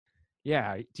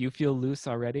Yeah. Do you feel loose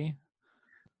already?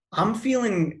 I'm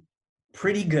feeling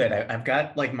pretty good. I've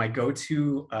got like my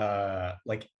go-to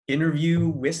like interview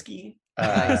whiskey.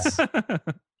 Nice.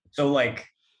 So like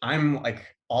I'm like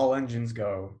all engines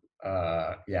go.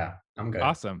 Yeah, I'm good.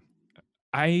 Awesome.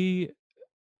 I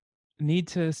need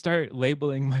to start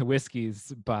labeling my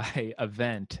whiskeys by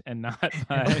event and not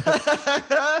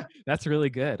by. That's really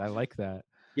good. I like that.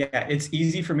 Yeah, it's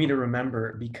easy for me to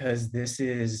remember because this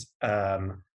is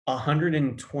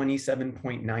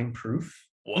 127.9 proof.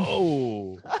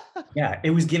 Whoa. Yeah, it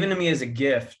was given to me as a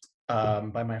gift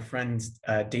by my friends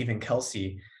Dave and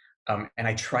Kelsey, and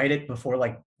I tried it before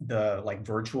like the like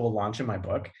virtual launch of my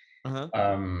book, Uh-huh.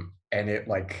 and it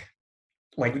like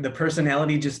the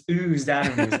personality just oozed out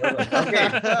of me. So I was like,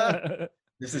 okay,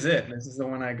 this is it. This is the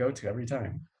one I go to every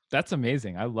time. That's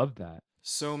amazing. I love that.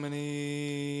 So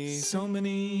many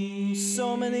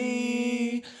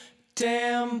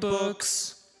damn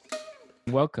books.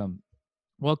 Welcome,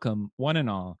 one and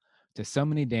all, to So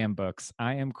Many Damn Books.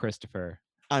 I am Christopher,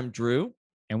 I'm Drew.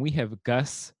 and we have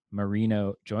Gus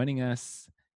Marino joining us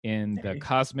in the Hey.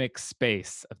 cosmic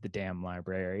space of the Damn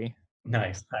Library.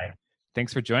 Nice. Hi.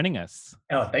 Thanks for joining us.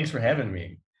 Oh, thanks for having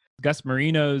me. Gus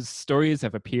Marino's stories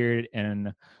have appeared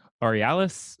in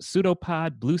Borealis,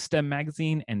 Pseudopod, Blue Stem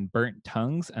Magazine, and Burnt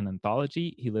Tongues, an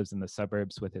anthology. He lives in the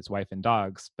suburbs with his wife and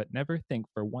dogs, but never think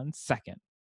for 1 second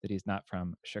that he's not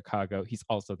from Chicago. He's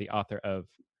also the author of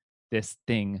This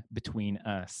Thing Between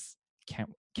Us.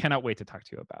 Cannot wait to talk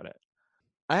to you about it.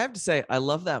 I have to say, I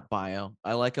love that bio.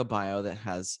 I like a bio that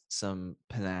has some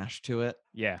panache to it.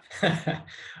 Yeah.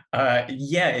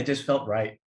 Yeah, it just felt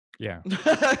right. Yeah.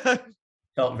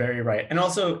 Felt very right. And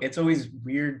also it's always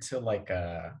weird to like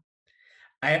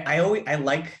I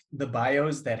like the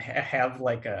bios that have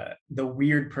like the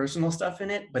weird personal stuff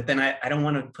in it, but then I don't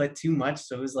want to put too much.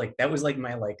 So it was like that was like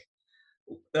my like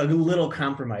a little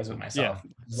compromise with myself.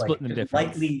 Like Splitting the just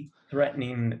difference. lightly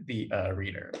threatening the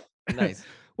reader. Nice.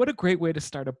 What a great way to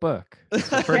start a book. It's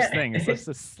the first thing is just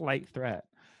a slight threat.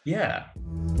 Yeah.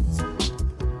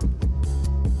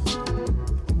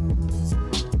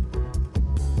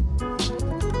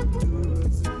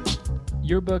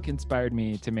 Your book inspired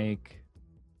me to make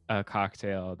a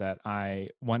cocktail that I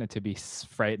wanted to be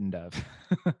frightened of.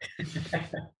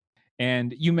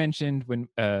 And you mentioned when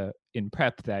in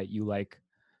prep that you like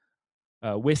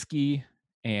whiskey,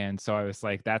 and so I was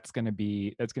like, that's gonna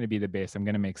be the base. I'm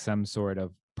gonna make some sort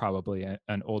of probably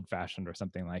an old fashioned or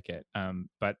something like it.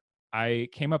 But I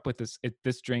came up with this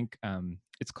drink.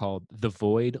 It's called The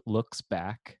Void Looks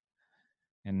Back,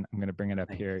 and I'm gonna bring it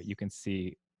up here. You can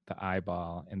see the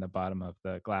eyeball in the bottom of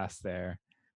the glass there,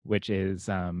 which is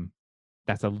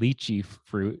that's a lychee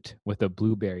fruit with a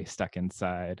blueberry stuck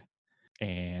inside.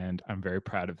 And I'm very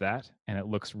proud of that. And it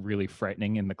looks really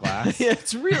frightening in the glass. Yeah,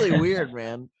 it's really weird,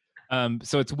 man.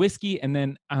 So it's whiskey, and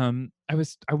then I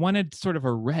wanted sort of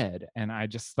a red, and I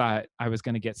just thought I was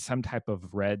going to get some type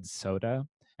of red soda,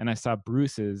 and I saw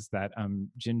Bruce's, that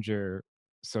ginger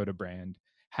soda brand,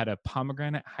 had a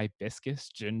pomegranate hibiscus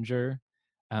ginger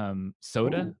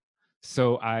soda. Ooh.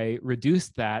 So I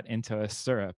reduced that into a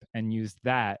syrup and used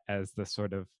that as the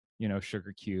sort of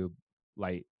sugar cube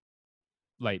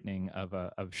lightning of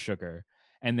sugar,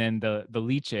 and then the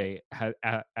lychee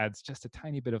adds just a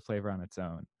tiny bit of flavor on its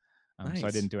own. So I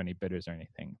Nice. didn't do any bitters or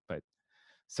anything, but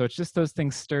so it's just those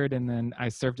things stirred, and then I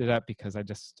served it up because I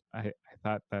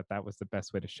thought that was the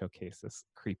best way to showcase this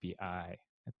creepy eye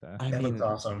at the I That mean, looks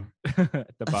awesome. at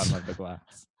the bottom of the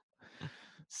glass.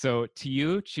 So to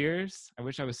you, cheers. I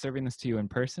wish I was serving this to you in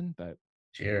person, but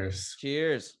Cheers.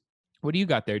 cheers. what do you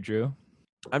got there, Drew?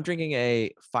 I'm drinking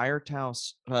a Fire Tower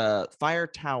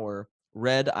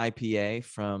red IPA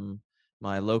from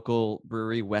my local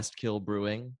brewery, Westkill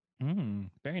Brewing.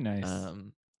 Very nice.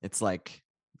 It's like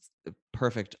a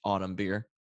perfect autumn beer.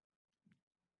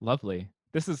 Lovely.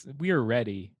 We are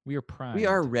ready. We are primed. We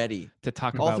are ready. to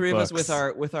talk All about three books. of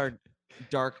us with our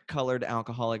dark colored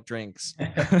alcoholic drinks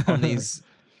on these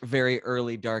very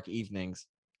early dark evenings.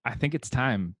 I think it's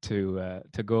time to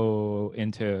go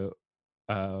into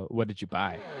what did you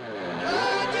buy?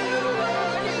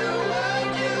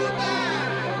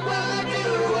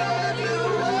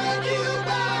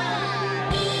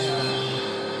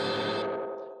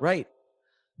 Right.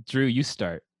 Drew, you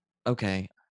start. Okay.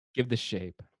 Give the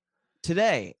shape.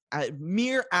 Today,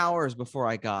 mere hours before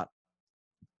I got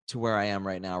to where I am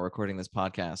right now recording this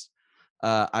podcast,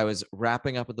 I was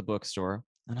wrapping up at the bookstore,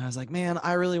 and I was like, man,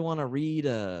 I really want to read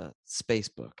a space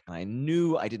book. And I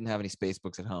knew I didn't have any space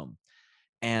books at home.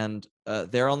 And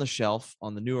there on the shelf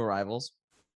on the new arrivals,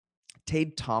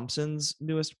 Tade Thompson's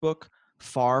newest book,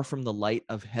 Far from the Light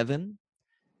of Heaven.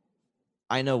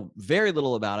 I know very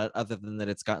little about it other than that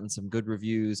it's gotten some good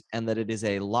reviews and that it is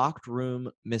a locked room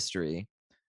mystery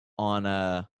on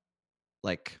a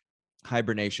like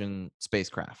hibernation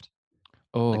spacecraft.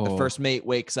 Like the first mate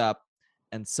wakes up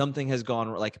and something has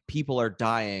gone, like people are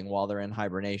dying while they're in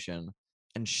hibernation,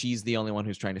 and she's the only one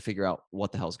who's trying to figure out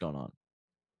what the hell's going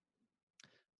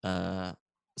on.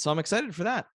 So I'm excited for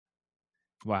that.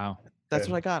 Wow. That's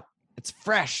Good. what I got. It's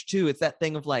fresh too. It's that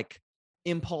thing of like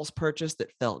impulse purchase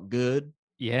that felt good.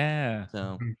 Yeah.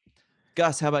 So,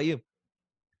 Gus, how about you?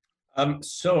 I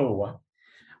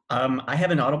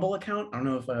have an Audible account. I don't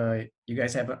know if you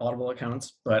guys have Audible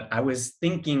accounts, but I was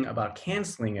thinking about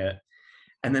canceling it.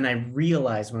 And then I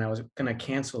realized when I was going to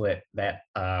cancel it that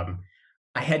I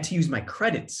had to use my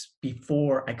credits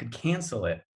before I could cancel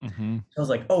it. Mm-hmm. So I was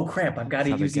like, oh crap, I've got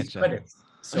to use these credits.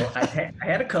 So I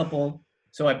had a couple.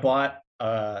 So I bought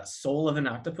Soul of an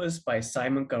Octopus by Cy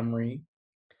Montgomery.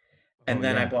 And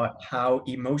then I bought How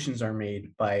Emotions Are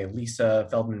Made by Lisa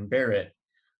Feldman Barrett.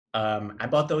 I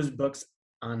bought those books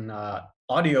on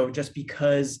audio just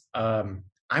because I'm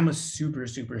a super,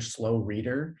 super slow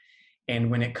reader. And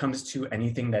when it comes to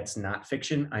anything that's not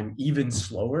fiction, I'm even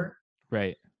slower.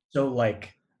 Right. So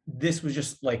like, this was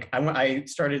just like, I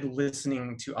started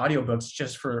listening to audiobooks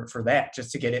just for that,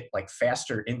 just to get it like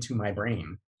faster into my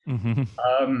brain.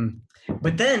 Mm-hmm.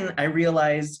 But then I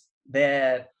realized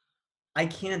that I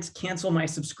can't cancel my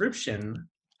subscription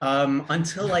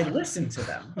until I listen to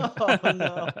them. Oh,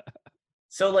 no.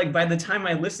 So like by the time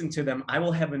I listen to them, I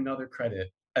will have another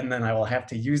credit and then I will have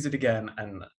to use it again.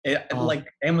 And like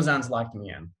Amazon's locked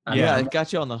me in. Yeah, it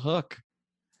got you on the hook.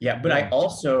 Yeah, but I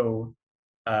also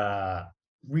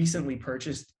recently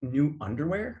purchased new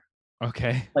underwear.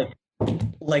 Okay.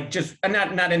 Like just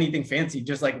not anything fancy,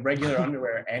 just like regular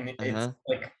underwear. And it's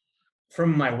like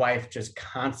from my wife just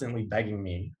constantly begging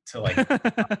me to like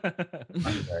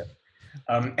underwear.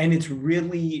 And it's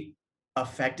really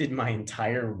affected my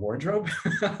entire wardrobe.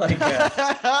 Like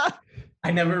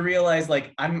I never realized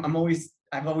like I've always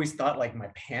thought like my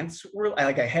pants were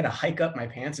like I had to hike up my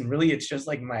pants, and really it's just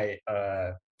like my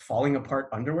falling apart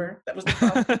underwear that was the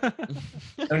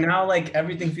problem. So now like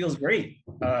everything feels great.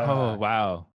 Oh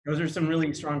wow. Those are some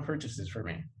really strong purchases for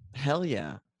me. Hell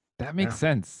yeah. That makes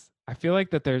sense. I feel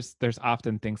like that there's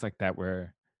often things like that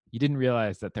where you didn't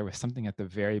realize that there was something at the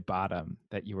very bottom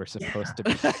that you were supposed to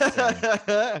be doing,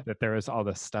 that there was all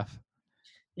this stuff.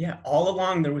 Yeah, all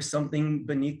along there was something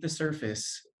beneath the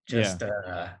surface just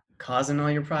causing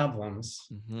all your problems.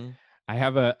 Mm-hmm. I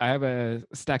have a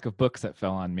stack of books that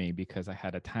fell on me because I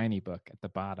had a tiny book at the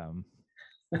bottom.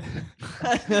 It's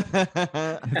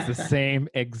the same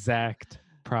exact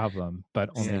problem, but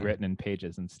only written in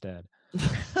pages instead.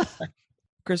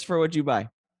 Christopher, what'd you buy?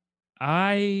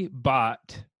 I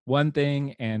bought one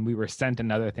thing and we were sent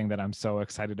another thing that I'm so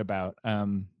excited about.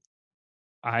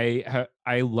 I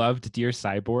loved Dear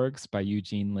Cyborgs by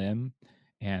Eugene Lim,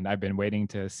 and I've been waiting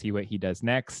to see what he does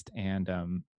next,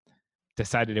 and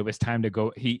decided it was time to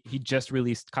go. He just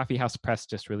released, Coffee House Press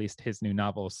just released his new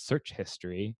novel Search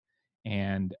History,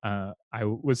 and I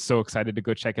was so excited to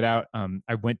go check it out.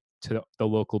 I went to the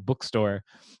local bookstore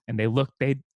and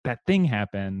that thing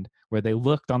happened where they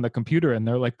looked on the computer and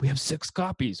they're like, we have 6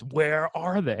 copies. Where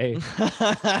are they?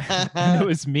 And it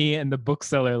was me and the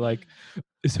bookseller like,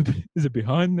 is it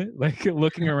behind it? Like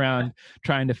looking around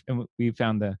trying to, and we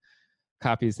found the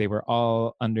copies. They were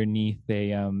all underneath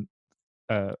a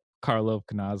Karlov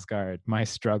Knausgaard, My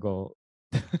Struggle.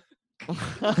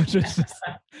 Which was just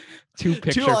too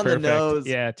picture on perfect. The nose.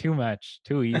 Yeah, too much,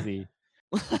 too easy.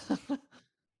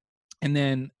 And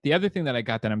then the other thing that I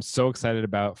got that I'm so excited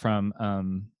about from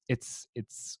it's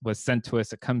was sent to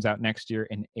us. It comes out next year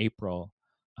in April,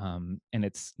 and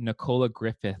it's Nicola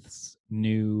Griffith's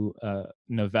new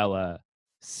novella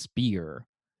Spear.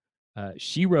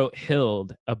 She wrote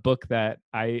Hild, a book that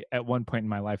I at one point in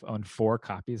my life owned 4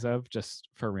 copies of just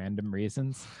for random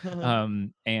reasons,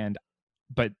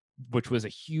 but which was a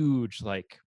huge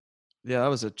like. Yeah, that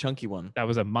was a chunky one. That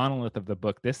was a monolith of the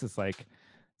book. This is like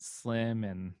slim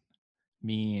and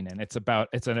mean, and it's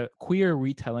a queer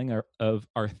retelling of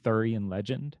Arthurian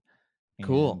legend.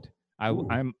 Cool.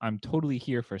 And I'm totally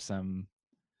here for some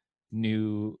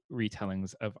new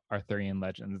retellings of Arthurian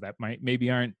legends that maybe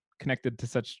aren't connected to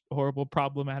such horrible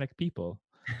problematic people.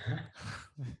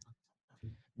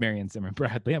 Marion Zimmer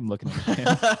Bradley, I'm looking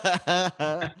at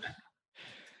him.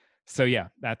 So yeah,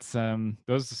 that's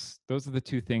those are the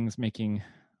 2 things making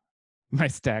my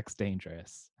stacks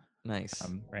dangerous. Nice.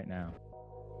 Right now.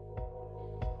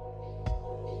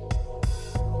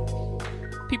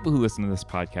 People who listen to this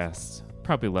podcast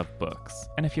probably love books.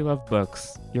 And if you love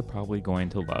books, you're probably going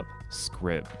to love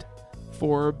Scribd.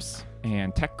 Forbes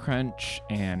and TechCrunch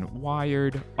and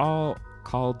Wired all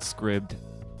called Scribd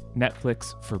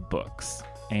Netflix for books.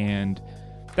 And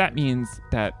that means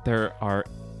that there are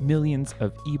millions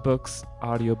of ebooks,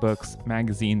 audiobooks,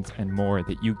 magazines, and more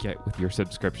that you get with your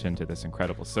subscription to this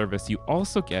incredible service. You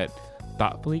also get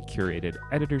thoughtfully curated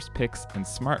editor's picks and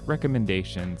smart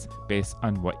recommendations based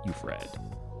on what you've read.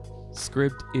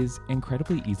 Scribd is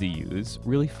incredibly easy to use,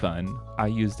 really fun. I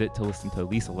used it to listen to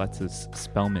Lisa Lutz's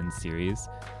Spellman series,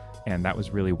 and that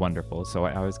was really wonderful. So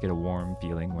I always get a warm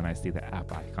feeling when I see the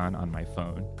app icon on my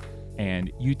phone.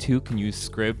 And you too can use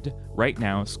Scribd. Right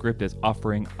now, Scribd is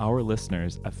offering our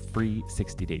listeners a free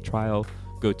 60-day trial.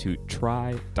 Go to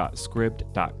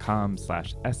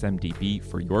try.scribd.com/smdb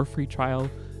for your free trial.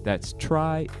 That's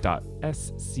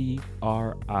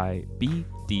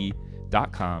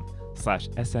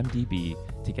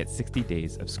try.scribd.com/smdb to get 60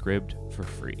 days of Scribd for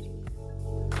free.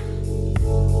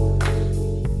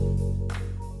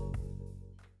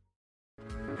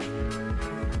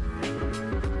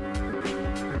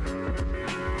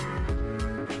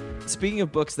 Speaking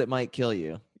of books that might kill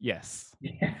you, Yes.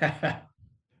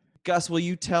 Gus, will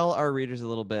you tell our readers a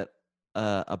little bit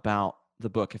about the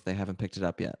book if they haven't picked it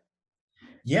up yet?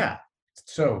 Yeah.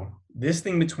 So This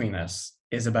Thing Between Us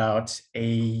is about a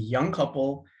young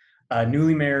couple,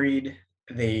 newly married.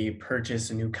 They purchase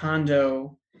a new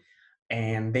condo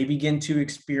and they begin to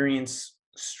experience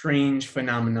strange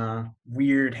phenomena,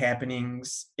 weird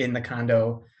happenings in the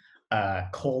condo,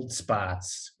 cold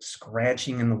spots,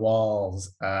 scratching in the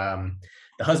walls.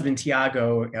 The husband,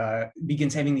 Tiago,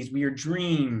 begins having these weird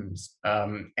dreams,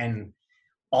 and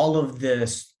all of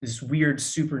this weird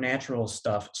supernatural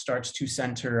stuff starts to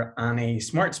center on a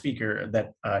smart speaker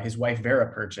that his wife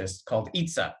Vera purchased called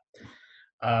Itza.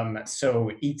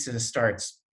 So Itza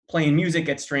starts playing music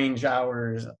at strange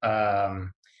hours.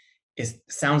 It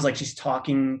sounds like she's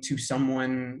talking to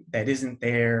someone that isn't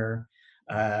there.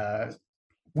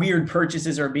 Weird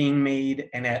purchases are being made,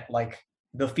 and at like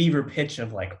the fever pitch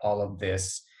of like all of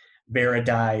this, Vera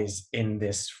dies in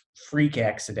this freak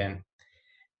accident,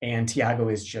 and Tiago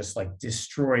is just like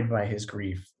destroyed by his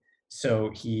grief.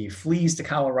 So he flees to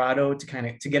Colorado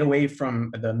to get away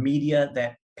from the media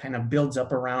that kind of builds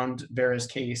up around Vera's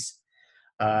case,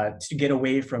 to get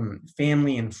away from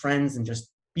family and friends and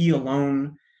just be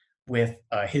alone with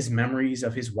his memories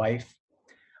of his wife.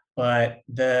 But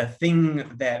the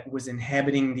thing that was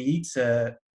inhabiting the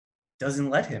Itza doesn't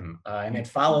let him, and it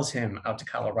follows him out to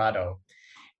Colorado,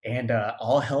 and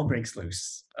all hell breaks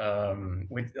loose.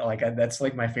 With like that's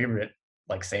like my favorite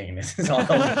like saying. This is all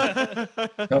hell.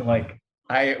 So like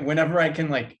whenever I can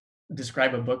like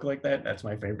describe a book like that, that's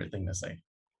my favorite thing to say.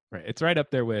 Right. It's right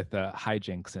up there with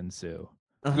hijinks ensue.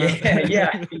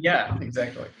 Yeah,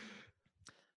 exactly.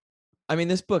 I mean,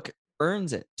 this book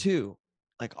earns it too.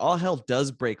 Like all hell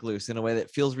does break loose in a way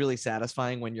that feels really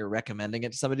satisfying when you're recommending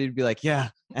it to somebody to be like, yeah,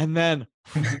 and then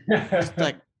just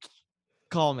like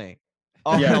call me.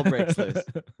 All hell breaks loose.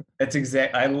 That's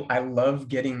exact. I love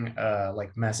getting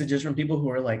like messages from people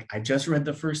who are like, I just read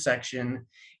the first section.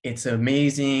 It's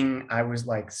amazing. I was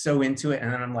like so into it.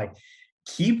 And then I'm like,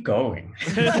 keep going.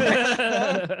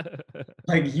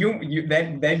 Like you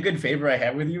that good favor I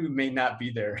have with you may not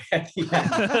be there at the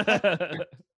end.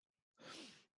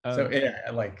 So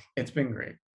yeah, like it's been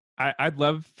great. I'd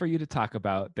love for you to talk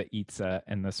about the Itza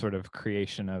and the sort of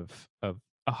creation of a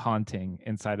haunting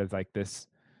inside of like this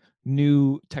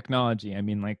new technology. I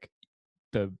mean, like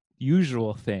the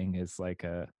usual thing is like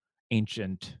a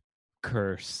ancient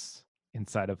curse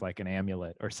inside of like an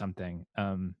amulet or something.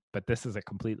 But this is a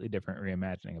completely different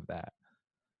reimagining of that.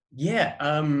 Yeah.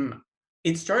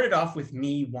 It started off with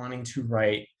me wanting to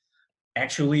write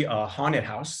actually a haunted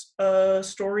house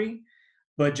story,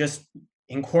 but just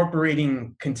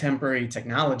incorporating contemporary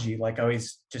technology. Like I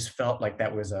always just felt like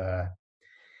that was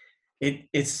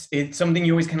it's something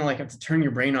you always kind of like have to turn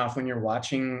your brain off when you're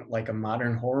watching like a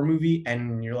modern horror movie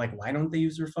and you're like, why don't they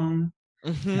use their phone?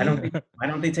 Why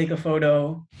don't they take a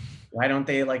photo? Why don't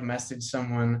they like message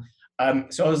someone?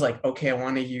 So I was like, okay, I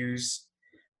want to use,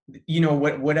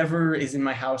 whatever is in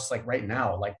my house like right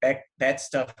now, like that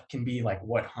stuff can be like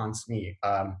what haunts me.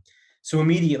 So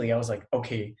immediately I was like,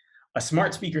 okay, a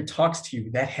smart speaker talks to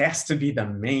you. That has to be the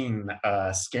main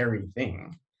scary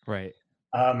thing. Right.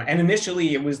 And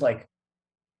initially it was like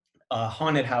a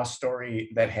haunted house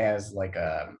story that has like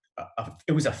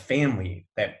it was a family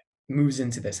that moves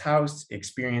into this house,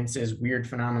 experiences weird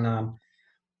phenomenon,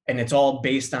 and it's all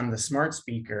based on the smart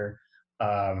speaker.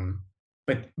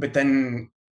 But then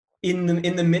in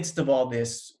the midst of all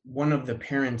this, one of the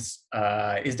parents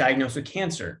is diagnosed with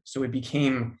cancer. So it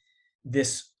became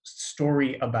this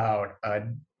story about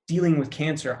dealing with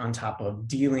cancer on top of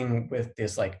dealing with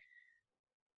this like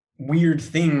weird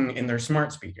thing in their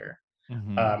smart speaker.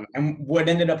 Mhm. And what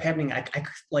ended up happening, I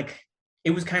like,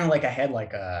 it was kind of like I had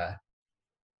like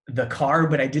the car,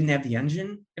 but I didn't have the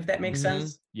engine, if that makes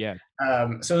sense. Yeah.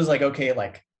 So it was like, okay,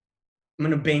 like I'm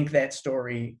gonna bank that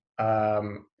story.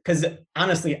 Because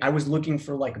honestly, I was looking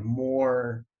for like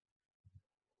more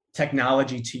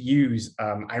technology to use.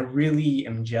 I really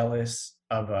am jealous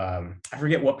of I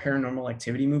forget what Paranormal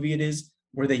Activity movie it is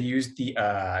where they used the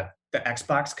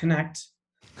Xbox Connect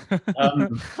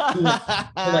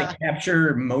to like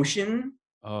capture motion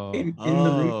Oh. in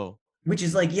the room, Oh. which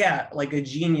is like, yeah, like a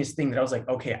genius thing that I was like,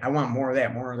 okay, I want more of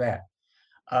that, more of that.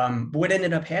 But what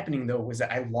ended up happening though was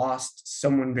that I lost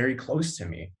someone very close to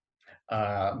me.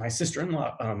 My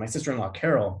sister-in-law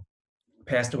Carol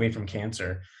passed away from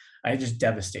cancer. It just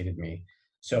devastated me.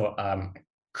 So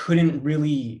couldn't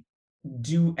really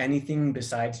do anything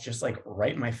besides just like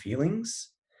write my feelings.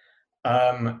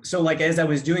 So like as I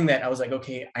was doing that, I was like,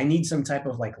 okay, I need some type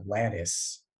of like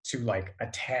lattice to like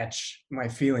attach my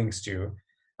feelings to.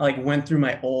 I like went through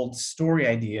my old story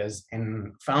ideas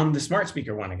and found the smart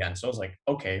speaker one again. So I was like,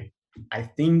 okay, I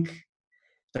think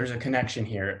there's a connection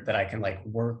here that I can like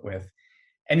work with.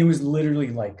 And it was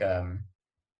literally like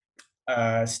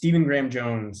Stephen Graham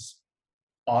Jones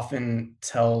often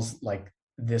tells like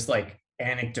this like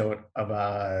anecdote of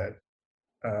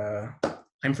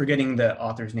I'm forgetting the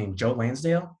author's name, Joe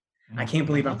Lansdale. I can't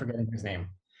believe I'm forgetting his name.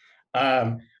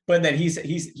 But that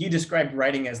he described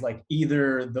writing as like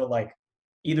either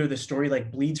the story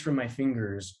like bleeds from my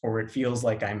fingers or it feels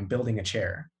like I'm building a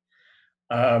chair.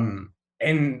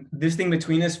 And this thing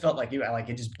between us felt like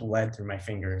it just bled through my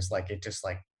fingers, like it just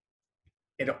like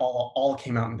it all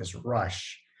came out in this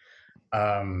rush.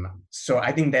 So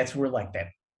I think that's where like that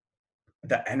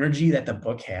the energy that the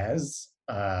book has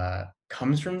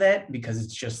comes from that, because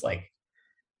it's just like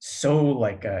so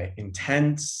like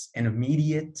intense and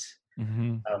immediate.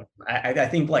 I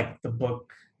think like the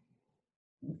book,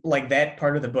 like that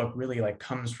part of the book really like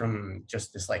comes from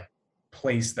just this like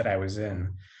place that I was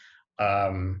in.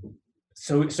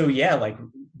 So yeah, like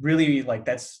really like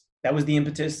that was the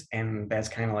impetus, and that's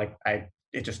kind of like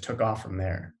it just took off from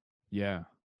there. Yeah.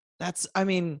 I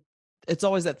mean, it's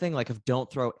always that thing like of don't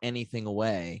throw anything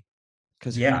away,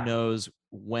 because who Yeah. knows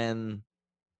when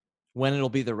it'll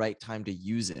be the right time to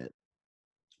use it.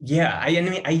 Yeah, I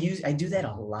mean, I do that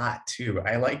a lot too.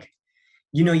 I like,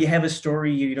 you have a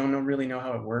story, you don't really know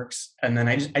how it works, and then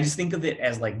I just think of it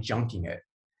as like junking it,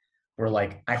 where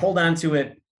like I hold on to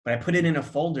it, but I put it in a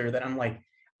folder that I'm like,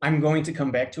 I'm going to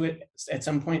come back to it at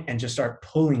some point and just start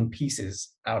pulling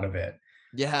pieces out of it.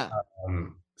 Yeah.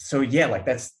 So yeah, like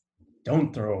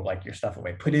don't throw like your stuff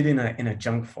away. Put it in a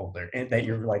junk folder that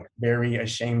you're like very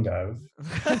ashamed of.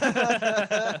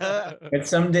 But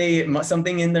someday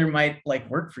something in there might like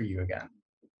work for you again.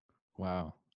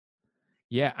 Wow.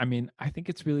 Yeah, I mean, I think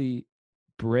it's really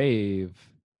brave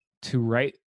to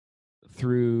write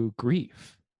through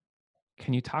grief.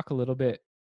 Can you talk a little bit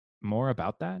more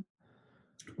about that?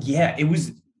 Yeah, it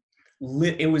was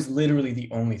literally the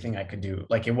only thing I could do.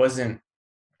 Like it wasn't,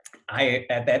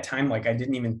 at that time, like I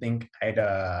didn't even think I'd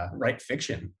write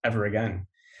fiction ever again,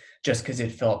 just because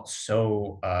it felt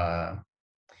so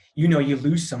you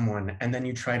lose someone and then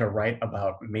you try to write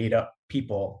about made up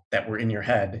people that were in your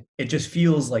head. It just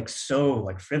feels like so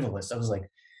like frivolous. I was like,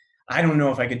 I don't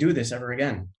know if I could do this ever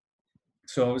again.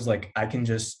 So I was like, I can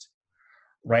just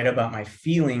write about my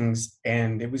feelings.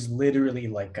 And it was literally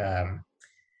like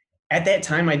at that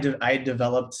time I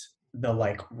developed the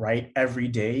like write every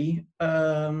day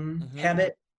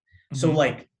habit. So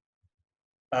like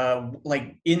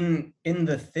in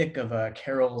the thick of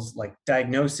Carol's like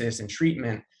diagnosis and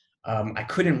treatment, I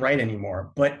couldn't write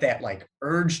anymore, but that like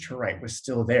urge to write was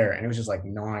still there, and it was just like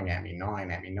gnawing at me.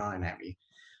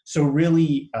 So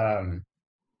really,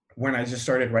 when I just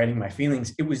started writing my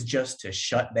feelings, it was just to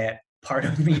shut that part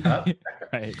of me up.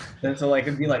 Right. And so like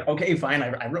it'd be like, okay, fine,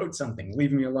 I wrote something,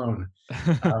 leave me alone.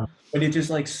 But it just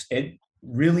like it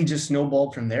really just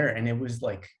snowballed from there, and it was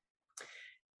like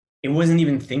it wasn't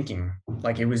even thinking,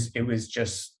 like it was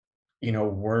just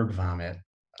word vomit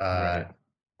Right.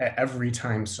 every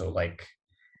time. So like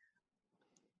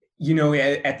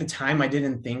at the time I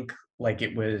didn't think like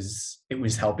it was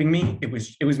helping me. It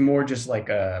was more just like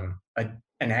an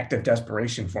act of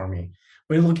desperation for me.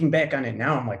 But looking back on it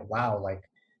now, I'm like, wow, like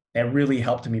that really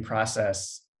helped me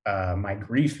process my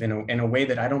grief in a way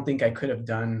that I don't think I could have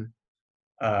done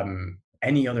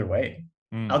any other way,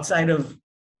 outside of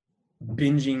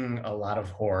binging a lot of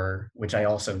horror, which I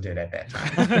also did at that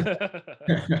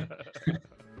time.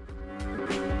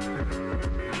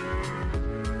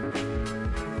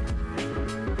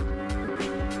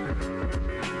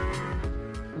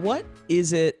 What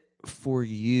is it for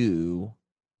you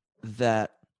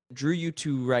that drew you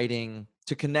to writing,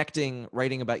 to connecting,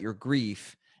 writing about your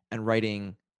grief and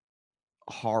writing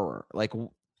horror? Like,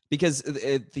 because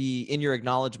in your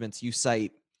acknowledgments, you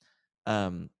cite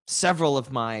several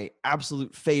of my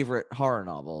absolute favorite horror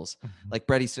novels, like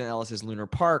Bret Easton Ellis's Lunar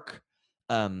Park,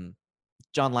 John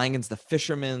Langan's The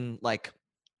Fisherman. Like,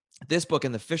 this book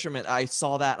and The Fisherman, I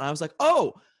saw that and I was like,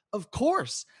 oh, of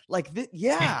course. Like,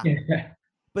 yeah.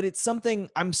 But it's something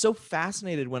I'm so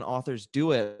fascinated when authors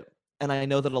do it. And I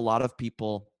know that a lot of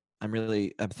people, I'm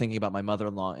thinking about my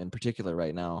mother-in-law in particular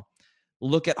right now,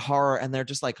 look at horror and they're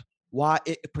just like, why,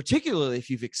 particularly if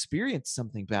you've experienced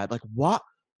something bad, like,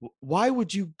 why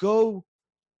would you go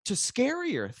to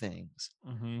scarier things?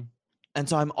 And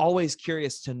so I'm always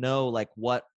curious to know, like,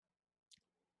 what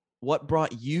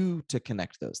brought you to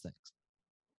connect those things?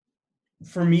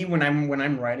 For me, when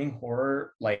I'm writing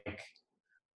horror, like,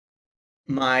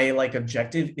 my like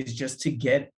objective is just to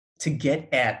get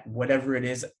at whatever it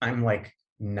is I'm like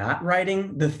not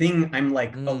writing, the thing I'm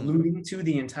like alluding to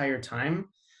the entire time.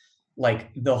 Like,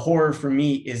 the horror for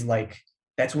me is like,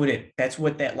 that's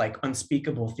what that like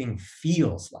unspeakable thing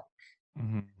feels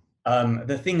like.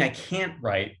 The thing I can't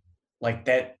write, like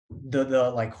that, the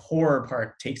like horror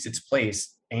part takes its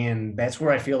place, and that's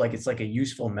where I feel like it's like a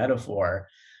useful metaphor,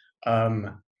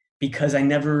 because I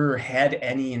never had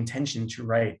any intention to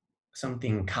write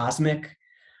something cosmic,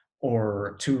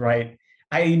 or to write,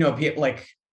 like,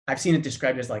 I've seen it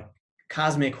described as like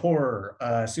cosmic horror,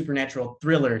 supernatural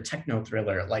thriller, techno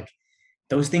thriller. Like,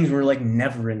 those things were like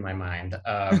never in my mind.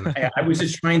 I was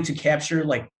just trying to capture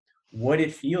like what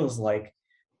it feels like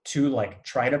to like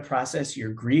try to process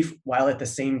your grief, while at the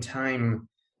same time,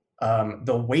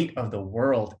 the weight of the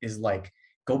world is like,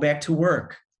 go back to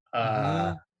work,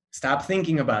 stop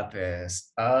thinking about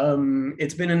this,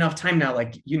 it's been enough time now,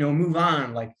 like, move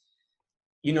on, like,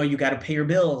 you got to pay your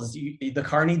bills, the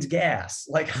car needs gas,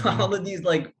 like all of these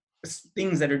like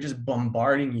things that are just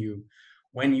bombarding you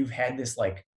when you've had this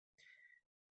like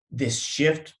this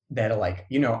shift that like,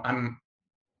 I'm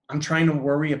trying to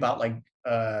worry about like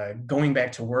going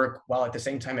back to work, while at the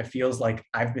same time it feels like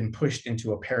I've been pushed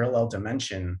into a parallel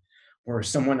dimension where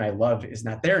someone I love is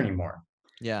not there anymore.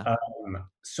 Yeah.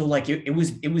 So like it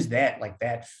was that, like,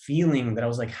 that feeling that I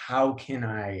was like, how can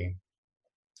I,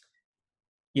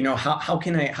 how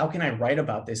can I write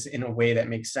about this in a way that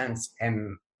makes sense?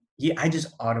 And yeah, I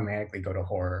just automatically go to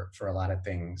horror for a lot of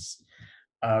things.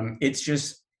 It's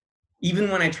just, even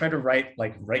when I try to write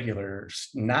like regular,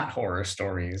 not horror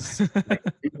stories, like,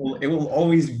 it will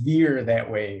always veer that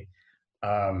way.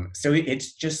 So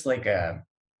it's just like I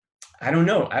don't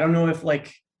know if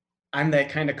like I'm that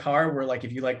kind of car where like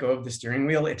if you let go of the steering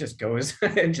wheel, it just goes,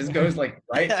 it just goes like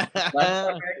right, left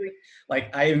automatically.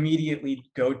 Like, I immediately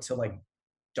go to like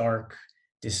dark,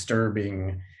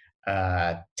 disturbing,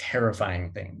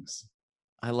 terrifying things.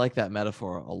 I like that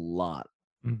metaphor a lot.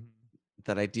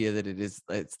 That idea that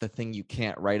it's the thing you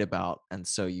can't write about, and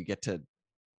so you get to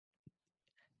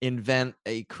invent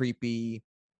a creepy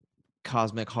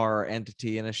cosmic horror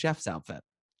entity in a chef's outfit.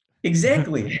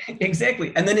 Exactly.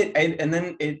 And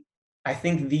then I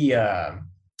think the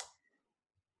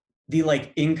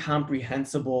like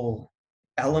incomprehensible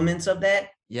elements of that,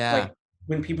 like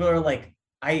when people are like,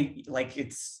 when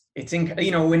it's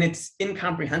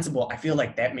incomprehensible, I feel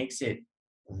like that makes it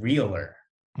realer.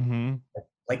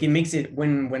 Like, it makes it,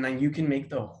 when you can make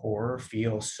the horror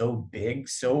feel so big,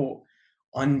 so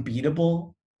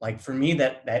unbeatable, like, for me,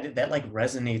 that like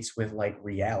resonates with like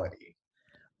reality.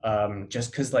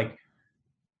 Just because like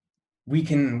we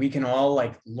can all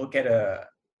like look at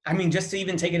just to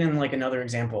even take it in like another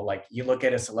example, like you look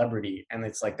at a celebrity and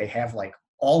it's like they have like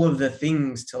all of the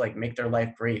things to like make their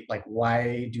life great. Like,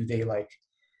 why do they like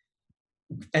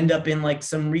end up in like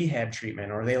some rehab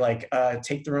treatment, or they like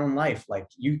take their own life? Like,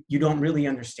 you don't really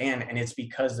understand, and it's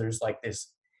because there's like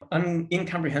this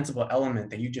incomprehensible element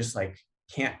that you just like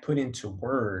can't put into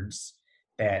words,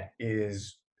 that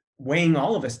is weighing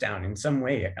all of us down in some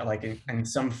way, like in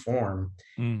some form.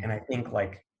 And I think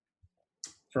like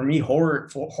for me,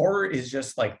 horror is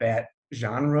just like that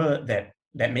genre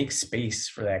that makes space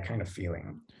for that kind of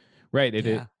feeling. Right.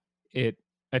 It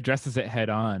addresses it head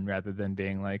on, rather than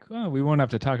being like, oh, we won't have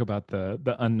to talk about the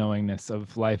unknowingness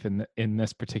of life in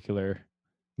this particular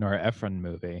Nora Ephron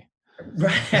movie.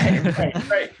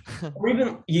 Right. Or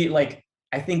even like,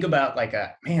 I think about like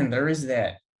there is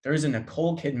a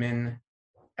Nicole Kidman,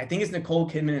 I think it's Nicole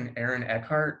Kidman and Aaron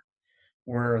Eckhart,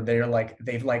 where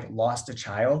they've like lost a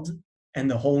child, and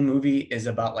the whole movie is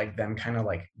about like them kind of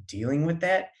like dealing with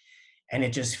that. And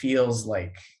it just feels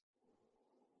like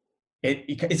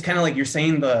it's kind of like you're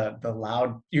saying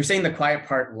you're saying the quiet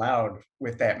part loud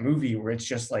with that movie, where it's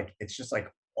just like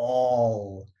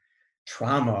all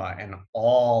trauma and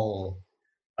all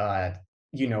the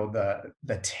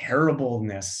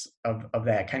terribleness of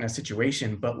that kind of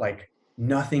situation, but like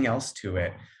nothing else to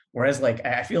it. Whereas like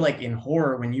I feel like in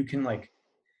horror, when you can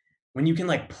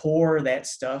pour that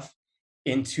stuff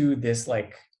into this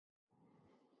like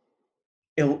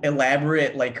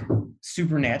elaborate like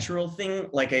supernatural thing,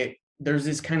 like there's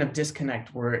this kind of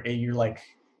disconnect where you're like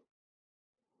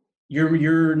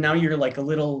you're now you're like a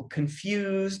little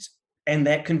confused, and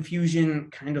that confusion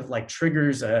kind of like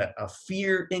triggers a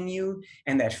fear in you,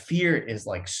 and that fear is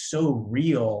like so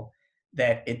real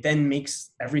that it then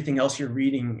makes everything else you're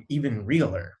reading even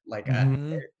realer. Like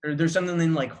there's something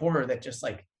in like horror that just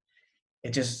like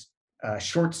it just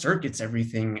short circuits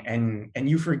everything, and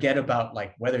you forget about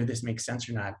like whether this makes sense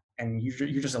or not, and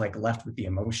you're just like left with the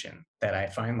emotion that I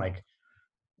find like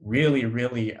really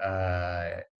really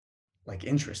like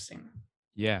interesting.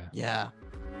 Yeah. Yeah.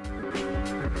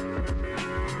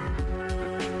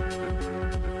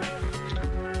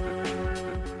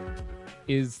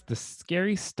 Is the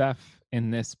scary stuff in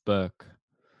this book,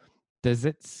 does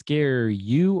it scare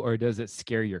you or does it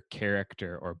scare your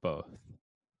character, or both?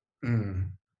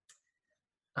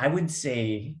 I would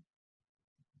say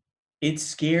it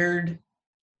scared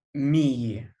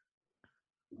me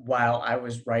while I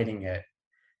was writing it,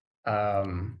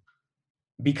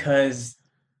 because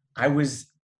I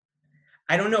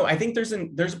don't know, I think there's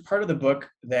a part of the book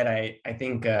that I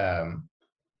think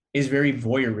is very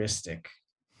voyeuristic.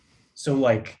 So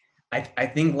like I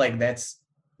think like that's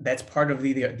part of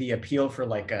the appeal for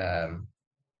like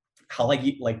how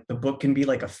like the book can be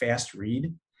like a fast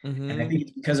read. And I think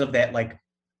it's because of that like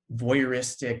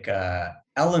voyeuristic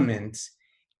element,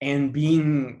 and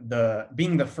being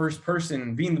the first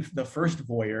person, being the first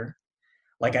voyeur,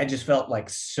 like I just felt like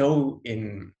so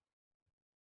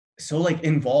like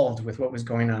involved with what was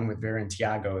going on with Vera and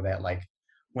Tiago, that like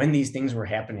when these things were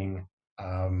happening,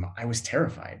 I was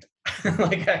terrified.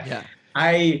 Like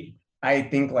I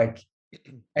think like,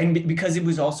 and because it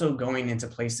was also going into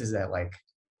places that like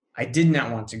I did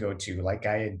not want to go to. Like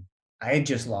I had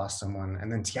just lost someone,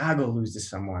 and then Tiago loses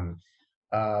someone.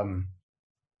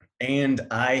 And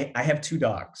I have 2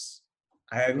 dogs.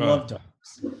 I love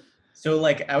dogs. So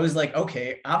like I was like,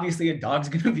 okay, obviously a dog's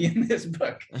gonna be in this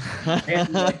book.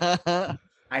 And like,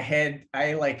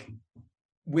 I like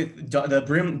with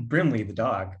the Brimley, the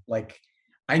dog, like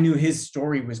I knew his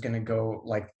story was gonna go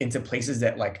like into places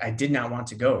that like I did not want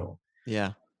to go.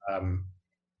 Yeah.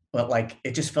 But like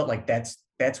it just felt like that's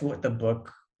what the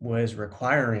book was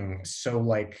requiring. So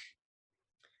like,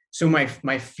 so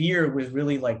my fear was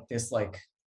really like this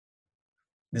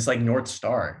North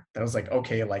Star that was like,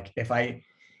 okay, like if I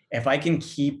can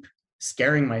keep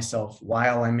scaring myself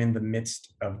while I'm in the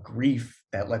midst of grief,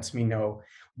 that lets me know,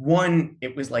 1,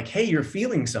 it was like, hey, you're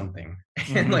feeling something,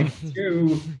 and like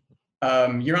 2,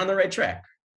 you're on the right track.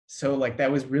 So like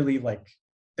that was really like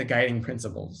the guiding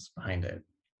principles behind it.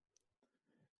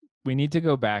 We need to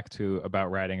go back to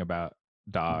about writing about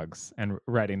dogs and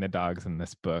writing the dogs in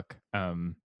this book.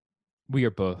 We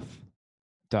are both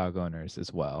dog owners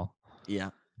as well.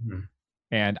 Yeah.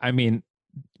 And I mean,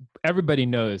 everybody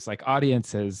knows, like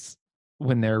audiences,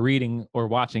 when they're reading or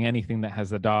watching anything that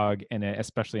has a dog in it,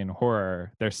 especially in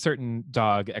horror, there's certain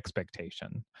dog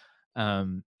expectation.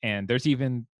 And there's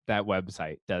even that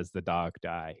website,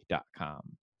 doesthedogdie.com.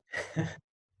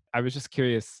 I was just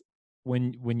curious,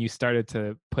 when you started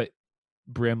to put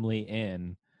Brimley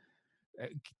in,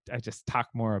 I just talk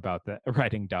more about the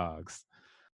writing dogs.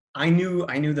 I knew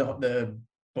the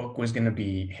book was going to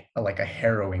be like a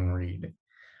harrowing read.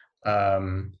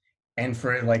 And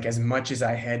for like as much as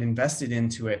I had invested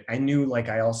into it, I knew like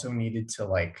I also needed to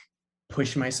like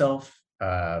push myself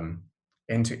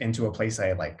into a place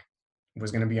I like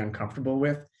was going to be uncomfortable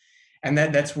with. And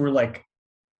that's where like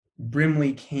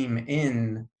Brimley came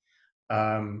in.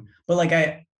 But like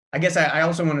I guess I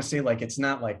also want to say, like, it's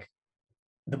not like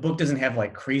the book doesn't have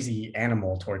like crazy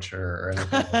animal torture or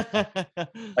anything.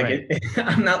 Like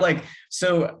I'm not like,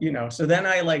 so, so then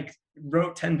I like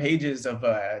wrote 10 pages of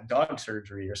dog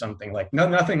surgery or something, like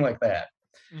nothing like that.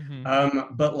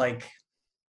 But like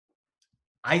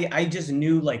I just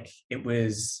knew like it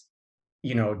was,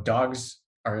 dogs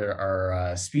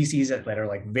are species that are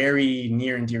like very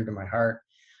near and dear to my heart.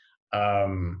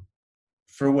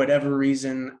 For whatever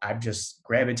reason, I've just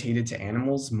gravitated to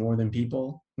animals more than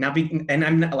people. And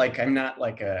I'm not like an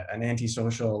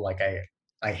antisocial, like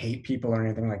I hate people or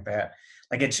anything like that.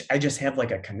 Like I just have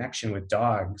like a connection with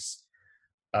dogs.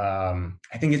 I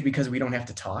think it's because we don't have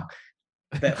to talk.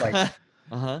 That like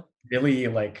really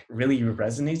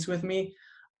resonates with me.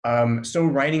 So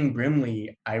writing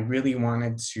Brimley, I really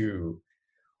wanted to,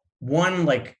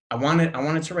 I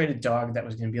wanted to write a dog that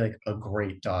was going to be like a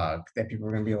great dog that people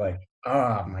were going to be like,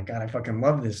 oh my God, I fucking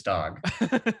love this dog.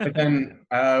 But then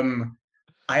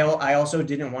I also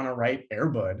didn't want to write Air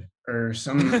Bud or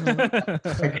some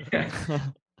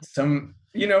some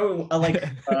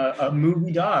a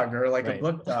movie dog or like a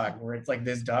book dog where it's like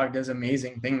this dog does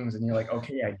amazing things and you're like,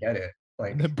 okay, I get it.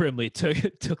 Like the Brimley took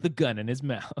the gun in his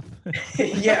mouth.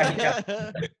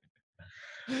 yeah.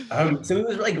 So it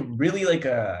was like really like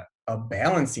a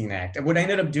balancing act. And what I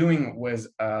ended up doing was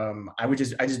I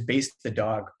just based the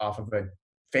dog off of a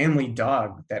family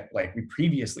dog that like we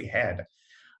previously had.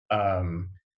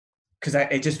 Because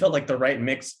it just felt like the right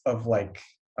mix of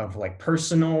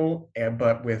personal,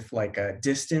 but with like a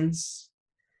distance.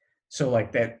 So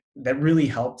like that really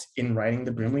helped in writing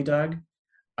the Brimley dog.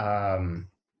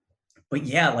 But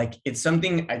yeah, like it's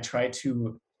something I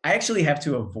actually have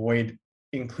to avoid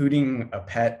including a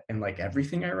pet in like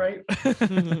everything I write.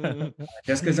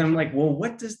 Just because I'm like, well,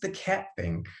 what does the cat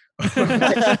think? Like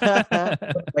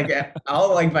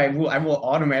I will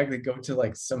automatically go to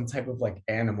like some type of like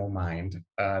animal mind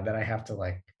that I have to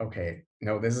like, okay,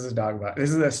 no, this is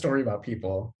a story about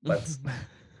people. Let's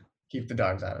keep the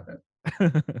dogs out of it.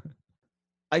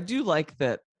 I do like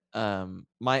that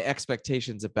my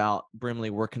expectations about Brimley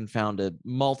were confounded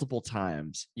multiple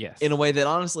times. Yes. In a way that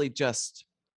honestly just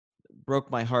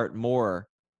broke my heart more,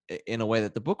 in a way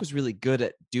that the book was really good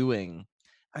at doing.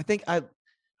 I think I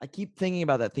keep thinking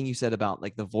about that thing you said about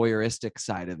like the voyeuristic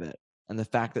side of it and the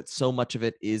fact that so much of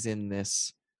it is in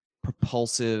this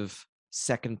propulsive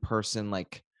second person,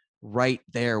 like right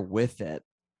there with it.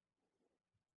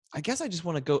 I guess I just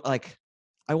want to go I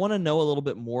want to know a little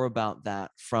bit more about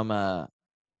that from a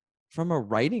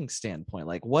writing standpoint.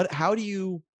 Like how do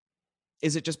you,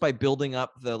 is it just by building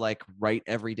up the like write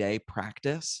every day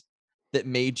practice that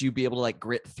made you be able to like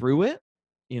grit through it,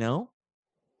 you know?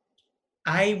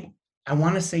 I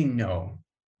want to say no.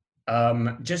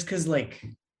 Just because like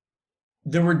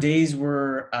there were days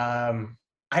where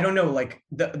I don't know, like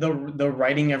the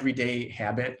writing everyday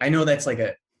habit. I know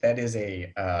that is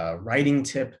a writing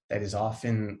tip that is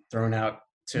often thrown out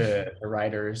to the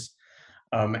writers.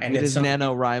 And it is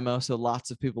NaNoWriMo, so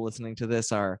lots of people listening to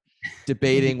this are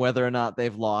debating whether or not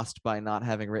they've lost by not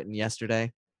having written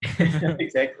yesterday.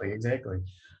 Exactly.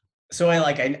 So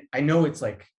I know it's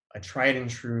like a tried and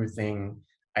true thing,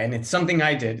 and it's something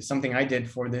I did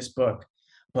for this book,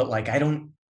 but like I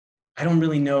don't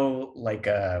really know, like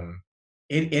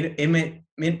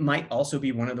it might also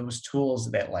be one of those tools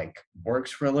that like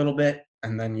works for a little bit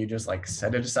and then you just like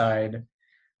set it aside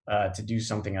to do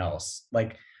something else.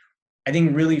 Like I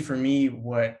think really for me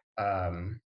what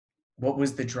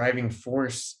was the driving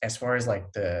force as far as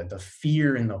like the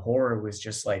fear and the horror was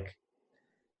just like,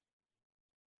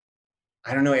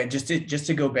 I don't know, just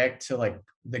to go back to like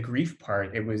the grief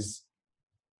part, it was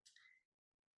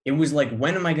like,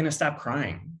 when am I going to stop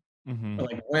crying? Mm-hmm.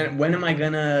 Like when am I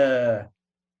gonna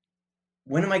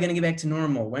get back to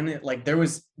normal? There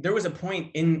was a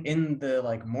point in the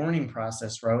like mourning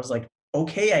process where I was like,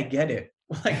 okay, I get it.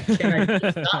 Like, can I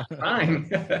just stop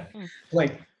crying?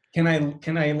 Like, can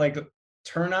I like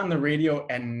turn on the radio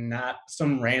and not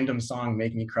some random song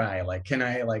make me cry? Like, can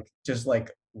I like just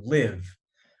like live?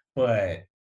 But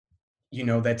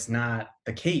that's not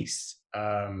the case.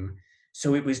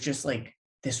 So it was just like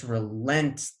this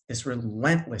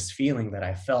relentless feeling that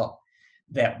I felt,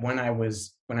 that when I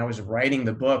was writing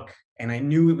the book and I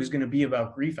knew it was going to be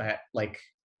about grief, I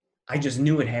just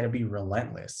knew it had to be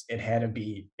relentless.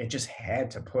 It just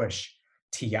had to push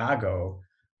Tiago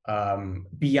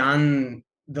beyond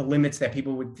the limits that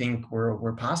people would think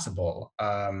were possible.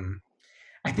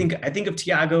 I think of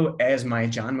Tiago as my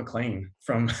John McClane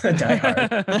from Die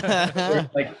Hard.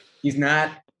 Like he's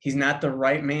not the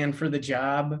right man for the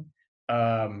job,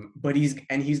 but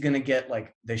he's gonna get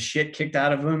like the shit kicked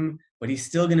out of him, but he's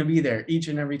still gonna be there each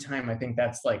and every time. I think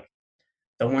that's like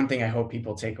the one thing I hope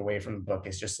people take away from the book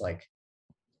is just like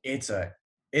it's a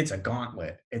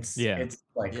gauntlet. It's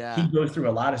like he goes through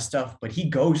a lot of stuff, but he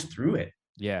goes through it.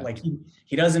 Yeah, like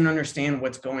he doesn't understand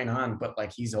what's going on, but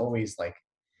like he's always like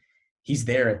he's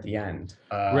there at the end.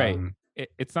 Right.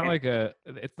 It's not like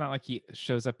he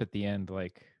shows up at the end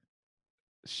like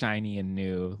shiny and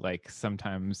new. Like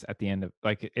sometimes at the end of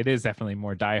like it is definitely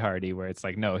more Die Hardy where it's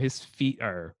like, no, his feet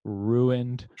are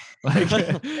ruined. Like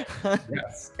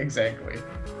yes, exactly.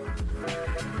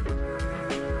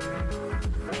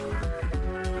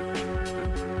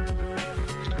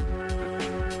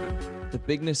 The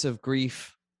bigness of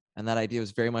grief And that idea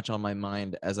was very much on my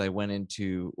mind as I went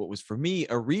into what was for me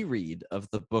a reread of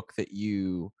the book that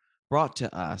you brought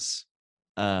to us,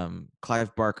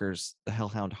 Clive Barker's The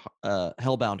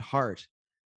Hellbound Heart.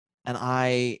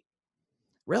 And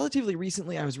relatively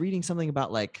recently, I was reading something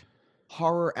about like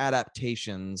horror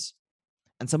adaptations,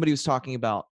 and somebody was talking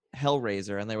about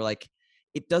Hellraiser, and they were like,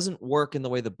 it doesn't work in the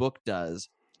way the book does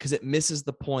because it misses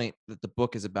the point that the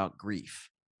book is about grief.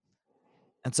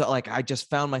 And so like I just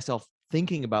found myself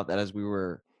thinking about that as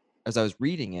I was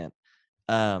reading it.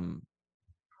 And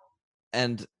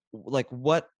like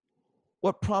what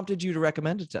prompted you to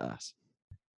recommend it to us?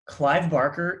 Clive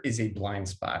Barker is a blind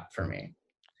spot for me.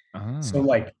 So Oh.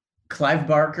 like Clive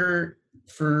Barker,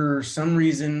 for some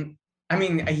reason, I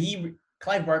mean,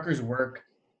 Clive Barker's work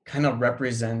kind of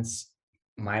represents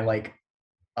my like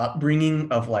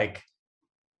upbringing of like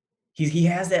he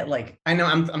has that like I know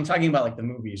I'm talking about like the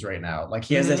movies right now. Like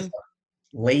he has this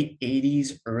late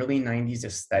 80s, early 90s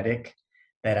aesthetic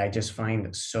that I just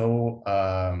find so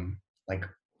like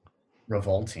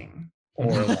revolting,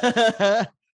 or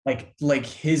like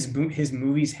his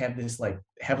movies have this like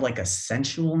a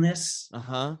sensualness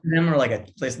to them, or like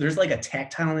there's like a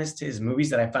tactileness to his movies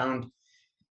that I found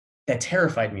that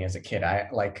terrified me as a kid.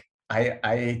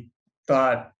 I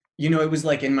thought, it was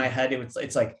like in my head,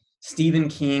 it's like Stephen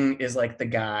King is like the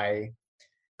guy,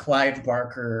 Clive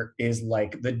Barker is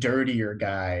like the dirtier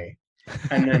guy,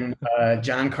 and then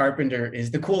John Carpenter is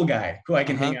the cool guy who I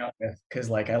can hang out with because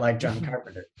like I like John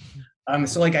Carpenter.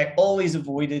 So like I always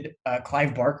avoided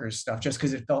Clive Barker's stuff just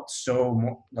because it felt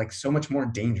so much more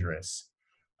dangerous.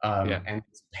 And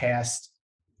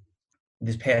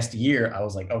this past year, I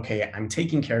was like, okay, I'm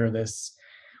taking care of this.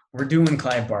 We're doing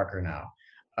Clive Barker now.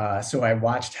 So I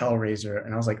watched Hellraiser,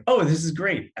 and I was like, oh, this is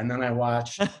great. And then I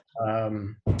watched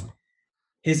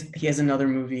he has another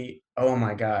movie. Oh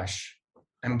my gosh,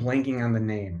 I'm blanking on the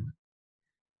name.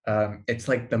 It's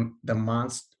like the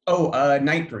monster. Oh,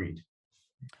 Nightbreed.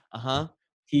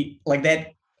 He like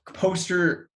that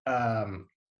poster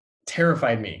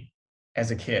terrified me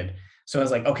as a kid. So I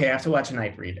was like, okay, I have to watch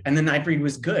Nightbreed. And then Nightbreed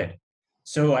was good.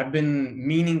 So I've been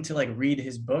meaning to like read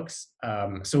his books.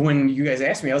 So when you guys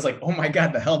asked me, I was like, oh my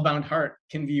God, the Hellbound Heart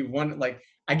can be one. Like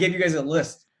I gave you guys a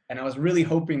list, and I was really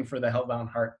hoping for the Hellbound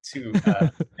Heart to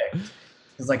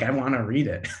it's like I want to read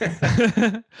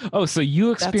it. Oh, so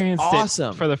you experienced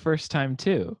awesome. it for the first time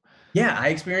too? Yeah, I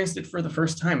experienced it for the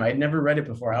first time. I'd never read it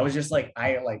before. I was just like,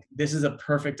 this is a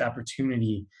perfect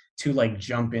opportunity to like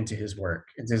jump into his work,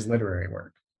 into his literary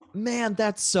work. Man,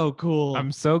 that's so cool.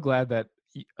 I'm so glad that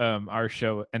our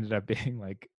show ended up being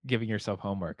like giving yourself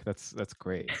homework. That's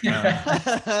great.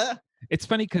 It's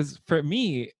funny because for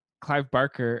me, Clive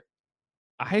Barker,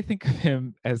 I think of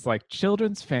him as like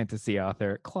children's fantasy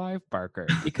author Clive Barker,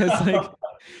 because like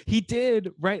he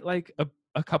did write like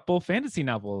a couple fantasy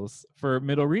novels for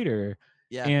Middle Reader.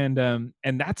 Yeah. And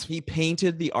that's, he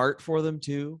painted the art for them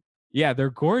too. Yeah,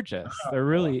 they're gorgeous. They're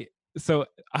really, so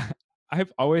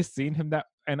I've always seen him that,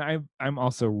 and I'm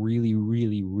also really,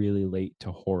 really, really late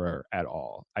to horror at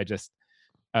all. I just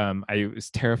I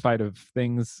was terrified of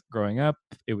things growing up.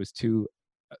 It was too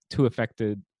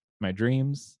affected my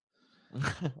dreams.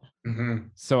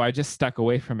 So I just stuck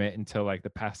away from it until like the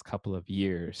past couple of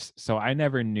years. So I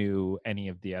never knew any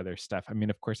of the other stuff. I mean,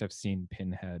 of course, I've seen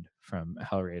Pinhead from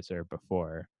Hellraiser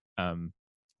before,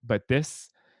 but this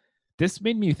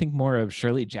made me think more of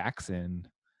Shirley Jackson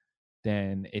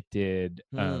than it did,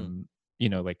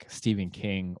 like Stephen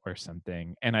King or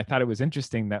something. And I thought it was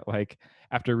interesting that like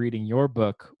after reading your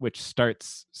book, which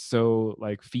starts so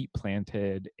like feet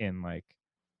planted in like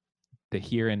the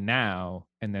here and now,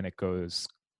 and then it goes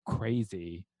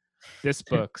crazy, this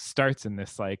book starts in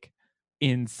this like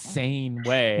insane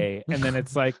way, and then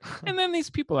it's like, and then these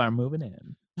people are moving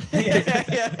in.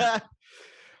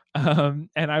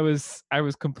 And I was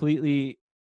completely,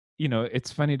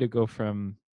 it's funny to go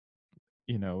from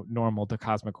normal to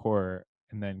cosmic horror,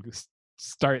 and then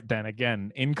start then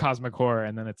again in cosmic horror,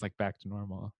 and then it's like back to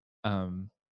normal.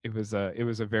 It was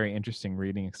a very interesting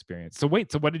reading experience. So wait,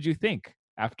 so what did you think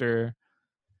after?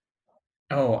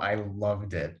 Oh, I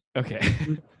loved it. Okay.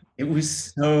 It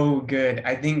was so good.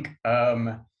 I think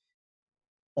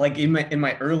like in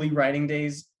my early writing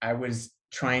days, I was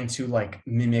trying to like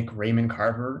mimic Raymond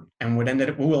Carver, and what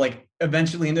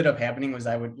eventually ended up happening was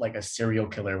I would like a serial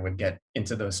killer would get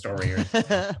into those stories.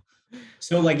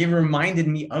 So like it reminded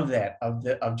me of that,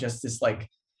 of just this like,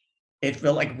 it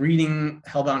felt like reading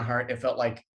Hellbound Heart. It felt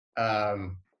like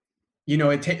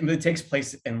it takes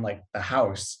place in like the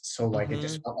house, so like it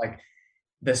just felt like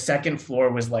the second floor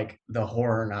was like the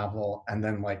horror novel, and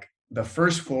then like the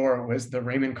first floor was the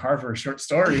Raymond Carver short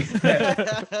story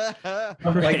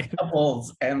of like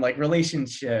couples and like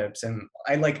relationships, and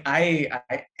I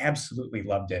absolutely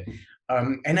loved it.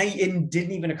 And it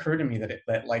didn't even occur to me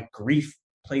that like grief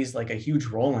plays like a huge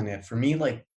role in it. For me,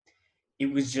 like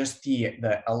it was just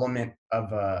the element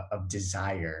of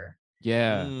desire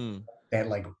Yeah. that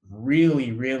like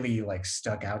really really like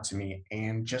stuck out to me.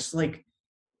 And just like,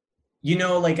 you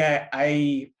know, like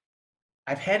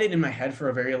I've had it in my head for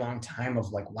a very long time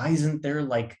of like, why isn't there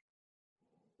like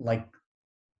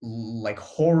like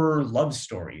horror love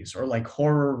stories or like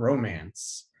horror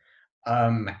romance?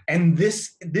 And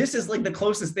this is like the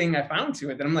closest thing I found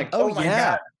to it, that I'm like, Oh oh my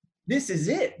yeah. god, this is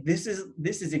it. This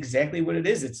is exactly what it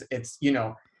is. It's you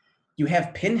know, you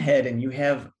have Pinhead and you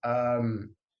have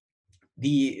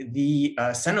the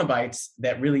Cenobites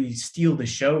that really steal the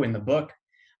show in the book,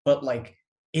 but like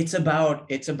it's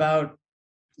about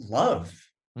love.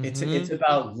 It's Mhm.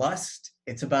 about lust.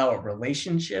 It's about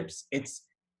relationships. It's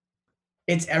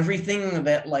everything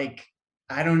that like,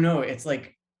 I don't know. It's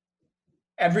like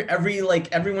every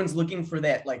like everyone's looking for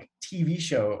that like TV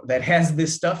show that has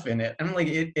this stuff in it. I'm like,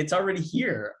 it's already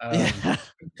here. Yeah.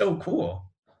 It's so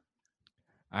cool.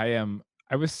 I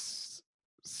was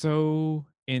so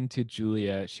into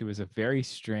Julia. She was a very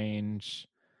strange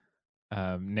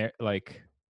like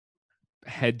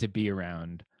head to be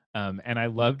around. And I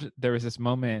loved, there was this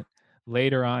moment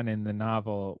later on in the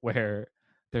novel where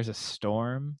there's a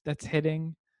storm that's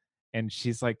hitting and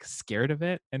she's like scared of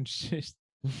it, and she's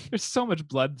there's so much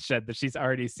bloodshed that she's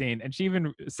already seen, and she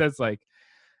even says like,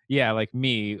 yeah, like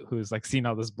me who's like seen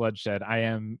all this bloodshed, I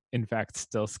am in fact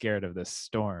still scared of this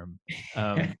storm.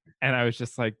 And I was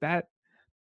just like, that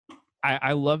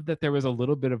I love that there was a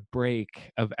little bit of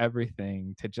break of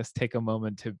everything to just take a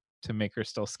moment to make her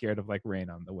still scared of like rain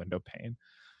on the window pane.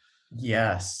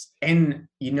 Yes. And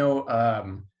you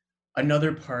know,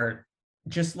 another part,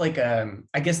 just like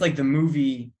I guess like the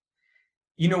movie,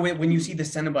 you know, when you see the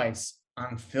Cenobites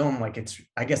on film, like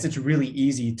I guess it's really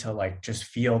easy to like just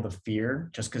feel the fear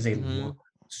just because they look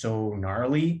so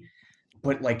gnarly.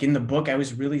 But like in the book, I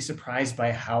was really surprised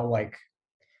by how like,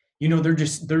 you know, they're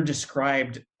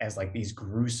described as like these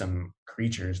gruesome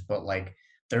creatures, but like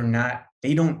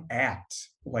they don't act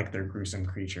like they're gruesome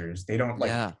creatures. They don't like,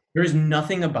 Yeah. there's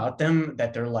nothing about them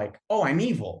that they're like, oh, I'm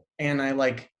evil and I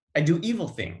do evil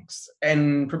things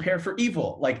and prepare for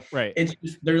evil. Like Right. it's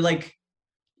just, they're like,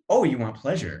 oh, you want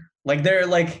pleasure. Like they're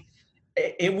like,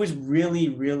 it was really,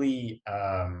 really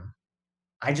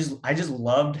I just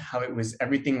loved how it was,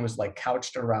 everything was like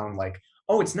couched around like,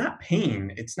 oh, it's not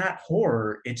pain, it's not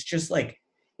horror, it's just like,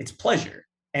 it's pleasure.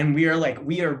 And we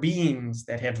are beings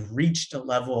that have reached a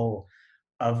level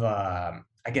of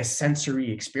I guess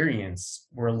sensory experience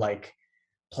where like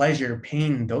pleasure,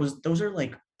 pain, those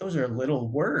are little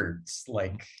words.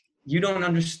 Like you don't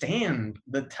understand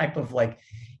the type of like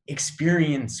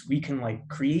experience we can like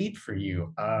create for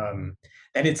you.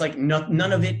 That it's like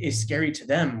none of it is scary to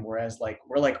them. Whereas like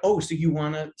we're like, oh, so you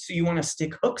wanna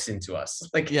stick hooks into us?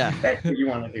 Like Yeah. that's what you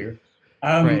want to do.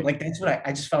 Right. Like that's what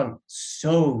I just found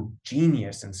so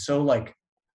genius and so like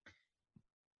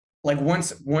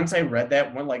once I read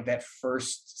that one, like that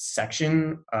first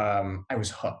section, I was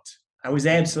hooked. I was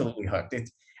absolutely hooked.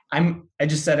 I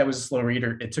just said I was a slow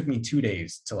reader. It took me 2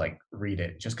 days to like read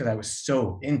it just because I was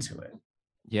so into it.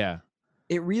 Yeah.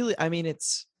 It really, I mean,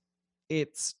 it's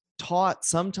taught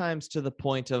sometimes to the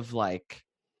point of like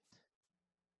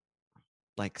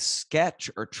sketch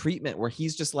or treatment where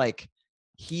he's just like,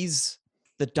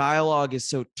 the dialogue is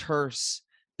so terse,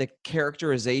 the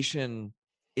characterization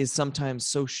is sometimes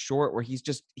so short where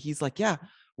he's like, yeah,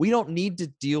 we don't need to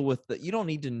deal with you don't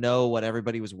need to know what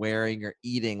everybody was wearing or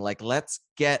eating. Like, let's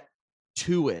get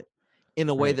to it in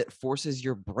a way Right. that forces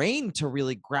your brain to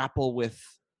really grapple with,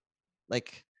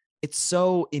 like, it's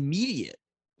so immediate.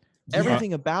 Yeah,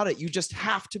 Everything about it, you just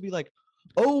have to be like,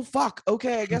 oh fuck,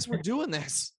 okay, I guess we're doing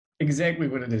this. exactly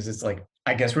what it is. It's like,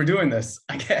 I guess we're doing this.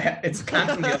 It's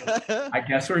constantly like, I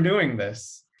guess we're doing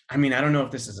this. I mean, I don't know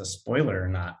if this is a spoiler or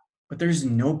not, but there's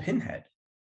no Pinhead.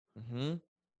 Mm-hmm.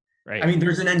 Right. I mean,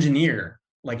 there's an engineer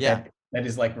like Yeah. that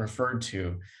is like referred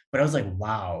to, but I was like,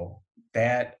 wow,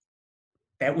 that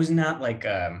was not like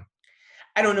I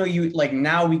don't know, you like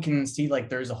now we can see like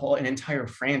there's an entire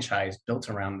franchise built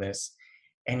around this,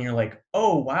 and you're like,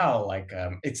 oh wow, like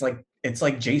it's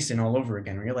like Jason all over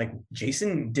again. Where you're like,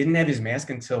 Jason didn't have his mask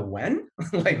until when?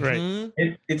 Like Right.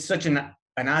 Mm-hmm. it's such an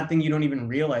odd thing you don't even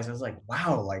realize. I was like,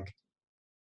 wow, like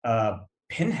uh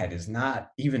Pinhead is not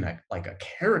even like a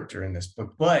character in this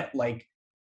book, but like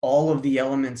all of the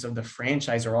elements of the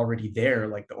franchise are already there,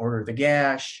 like the Order of the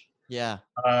Gash, Yeah.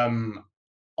 um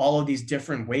all of these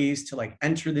different ways to like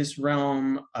enter this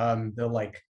realm,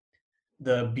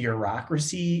 the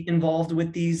bureaucracy involved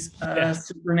with these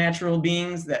supernatural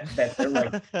beings that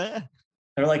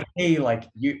they're like, hey, like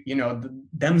you know,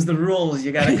 them's the rules.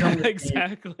 You gotta come.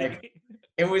 Exactly. Like,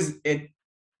 it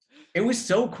was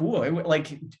so cool.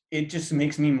 It just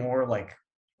makes me more like,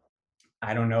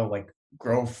 I don't know, like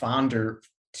grow fonder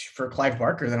for Clive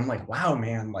Barker. That I'm like, wow,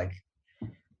 man, like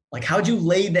how'd you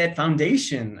lay that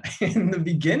foundation in the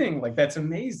beginning? Like that's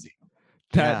amazing.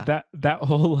 That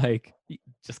whole like you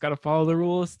just gotta follow the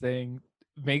rules thing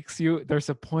makes you. There's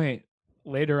a point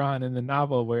later on in the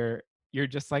novel where you're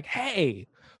just like, hey,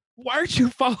 why aren't you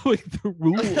following the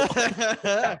rules?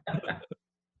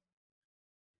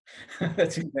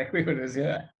 That's exactly what it is.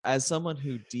 Yeah. As someone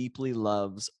who deeply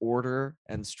loves order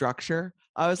and structure,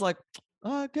 I was like,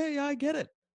 okay, yeah, I get it.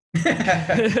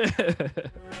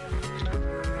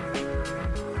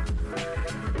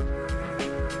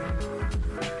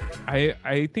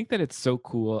 I think that it's so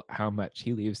cool how much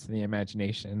he leaves to the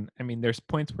imagination. I mean, there's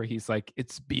points where he's like,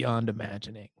 it's beyond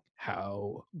imagining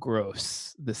how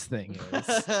gross this thing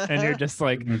is. And you're just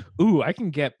like, ooh, I can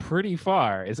get pretty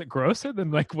far. Is it grosser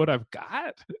than like what I've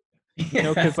got? You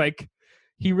know, because like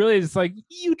he really is like,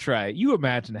 you try it, you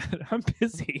imagine it. I'm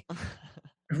busy.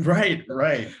 Right.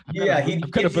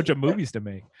 I've got a bunch of movies to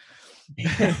make.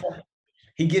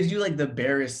 He gives you like the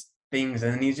barest things,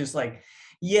 and then he's just like,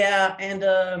 yeah, and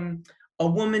a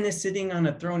woman is sitting on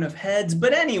a throne of heads,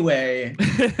 but anyway.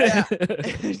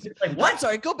 Like, what?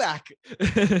 Sorry, go back.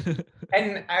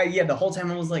 And the whole time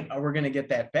I was like, oh, we're gonna get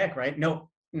that back, right? Nope.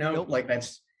 Like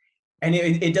that's, and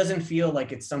it doesn't feel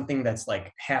like it's something that's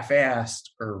like half-assed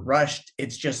or rushed.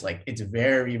 It's just like, it's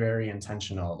very, very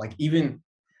intentional. Like even,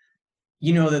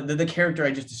 you know, the character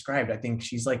I just described, I think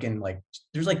she's like in like,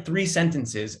 there's like 3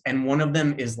 sentences, and one of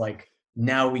them is like,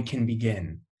 now we can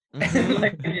begin. And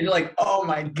like, you're like, oh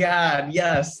my God,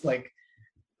 yes. Like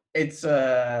it's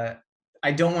I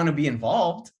don't want to be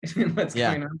involved in what's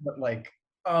going on, but like,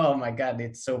 oh my God,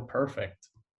 it's so perfect.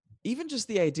 Even just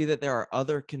the idea that there are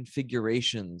other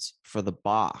configurations for the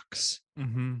box,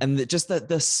 and just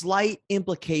the slight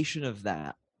implication of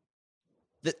that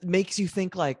makes you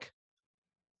think like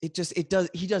he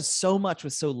does so much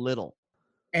with so little.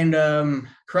 And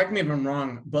correct me if I'm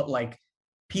wrong, but like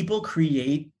people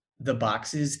create the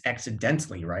boxes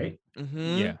accidentally, right?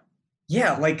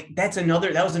 Yeah, like that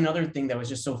was another thing that was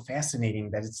just so fascinating,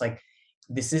 that it's like,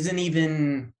 this isn't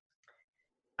even,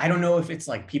 I don't know if it's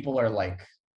like people are like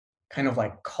kind of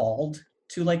like called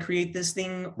to like create this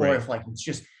thing, or if like it's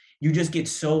just, you just get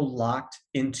so locked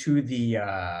into the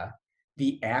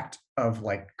act of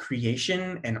like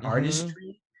creation and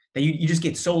artistry that you just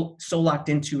get so locked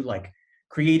into like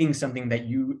creating something that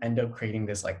you end up creating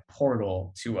this like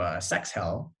portal to sex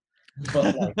hell.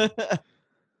 But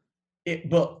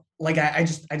like I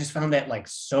just found that like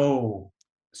so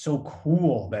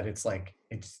cool, that it's like,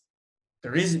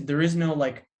 there is no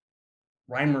like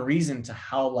rhyme or reason to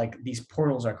how like these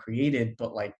portals are created,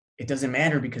 but like it doesn't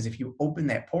matter, because if you open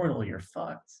that portal, you're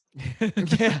fucked.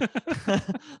 Yeah.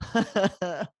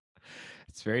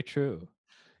 It's very true.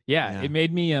 Yeah, it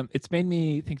made me it's made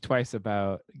me think twice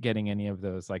about getting any of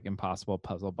those like impossible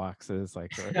puzzle boxes,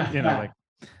 like, or, you know, like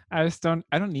I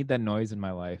don't need that noise in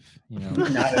my life, you know.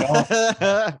 Not at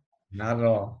all. Not at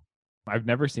all. I've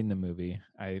never seen the movie.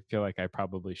 I feel like I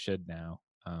probably should now.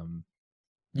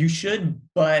 You should,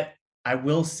 but I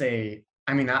will say,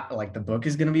 I mean, not like the book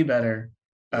is going to be better,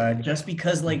 just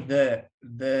because like the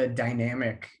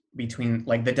dynamic between,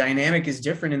 like the dynamic is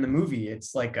different in the movie.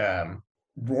 It's like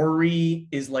Rory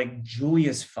is like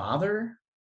Julia's father,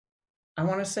 I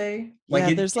want to say.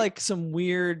 Like there's like some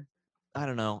weird, I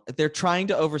don't know. They're trying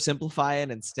to oversimplify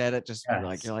it. Instead, it just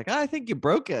you're like, I think you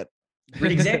broke it.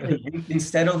 Exactly.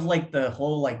 Instead of like the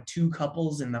whole like 2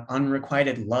 couples and the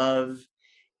unrequited love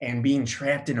and being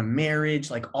trapped in a marriage,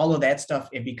 like all of that stuff,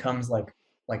 it becomes like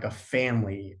a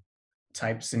family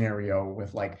type scenario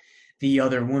with like the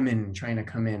other woman trying to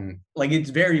come in. Like it's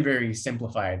very, very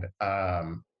simplified,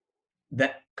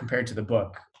 that compared to the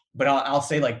book. But I'll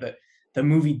say like the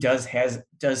movie does have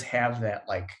that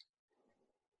like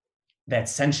that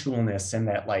sensualness, and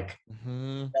that like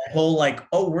that whole like,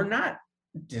 oh, we're not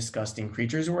disgusting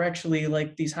creatures, we're actually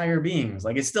like these higher beings.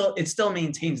 Like it still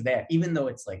maintains that, even though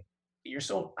it's like, you're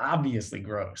so obviously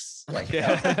gross. Like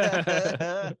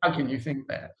how can you think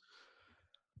that?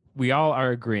 We all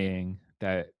are agreeing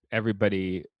that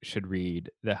everybody should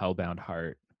read The Hellbound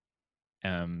Heart,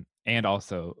 and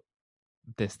also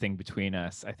This Thing Between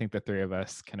Us. I think the 3 of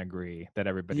us can agree that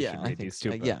everybody should read these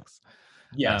 2 books.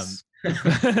 Yes.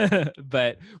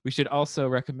 But we should also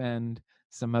recommend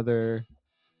some other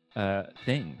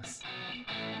things.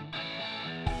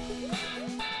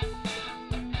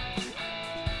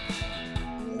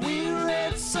 We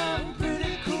read some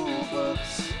pretty cool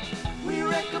books. We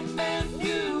recommend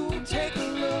you take a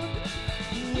look.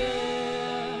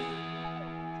 Yeah.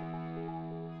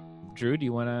 Drew, do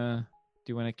you wanna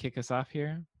kick us off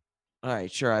here? All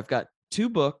right, sure. I've got 2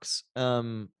 books,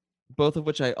 both of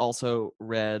which I also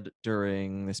read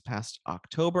during this past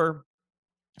October.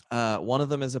 One of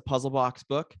them is a puzzle box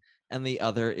book, and the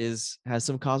other has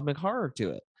some cosmic horror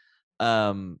to it.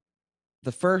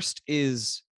 The first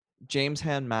is James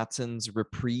Han Mattsson's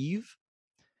Reprieve,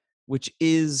 which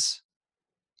is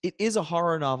a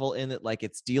horror novel in that, like,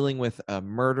 it's dealing with a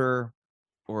murder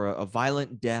or a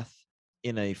violent death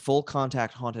in a full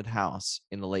contact haunted house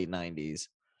in the late 90s,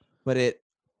 but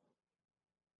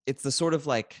it's the sort of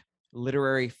like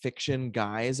literary fiction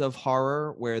guise of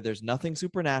horror where there's nothing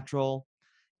supernatural.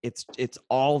 It's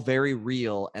all very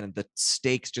real, and the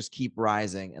stakes just keep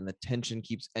rising and the tension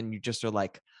keeps, and you just are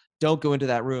like, don't go into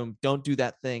that room, don't do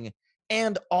that thing.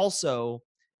 And also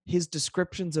his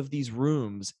descriptions of these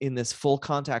rooms in this full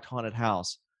contact haunted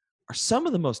house are some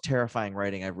of the most terrifying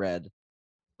writing I've read.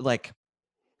 Like,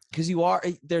 because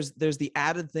there's the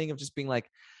added thing of just being like,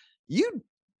 you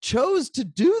chose to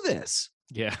do this.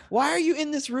 Yeah. Why are you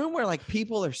in this room where like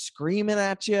people are screaming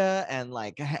at you and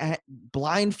like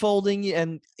blindfolding you,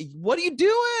 and what are you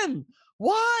doing?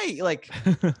 Why? Like,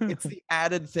 it's the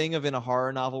added thing of in a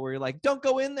horror novel where you're like, don't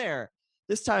go in there.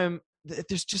 This time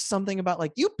there's just something about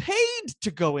like, you paid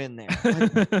to go in there.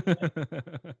 Like,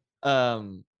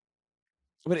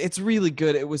 but it's really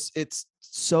good. It's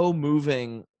so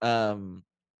moving.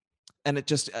 And it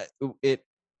just it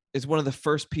is one of the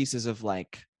first pieces of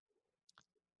like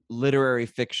literary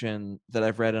fiction that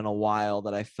I've read in a while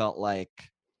that I felt like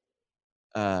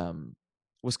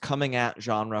was coming at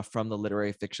genre from the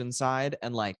literary fiction side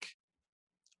and like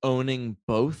owning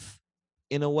both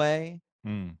in a way.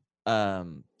 That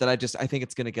I think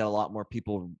it's going to get a lot more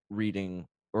people reading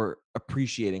or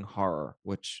appreciating horror,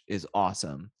 which is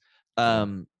awesome.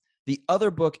 The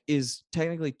other book is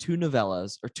technically 2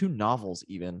 novellas, or 2 novels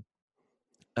even.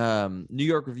 New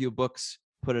York Review of Books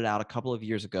put it out a couple of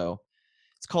years ago.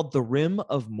 It's called The Rim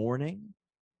of Morning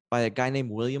by a guy named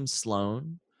William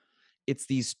Sloane. It's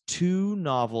these 2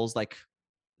 novels, like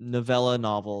novella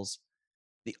novels,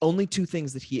 the only 2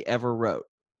 things that he ever wrote.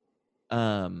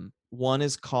 One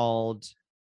is called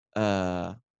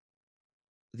The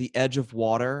Edge of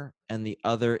Water, and the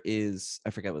other is, I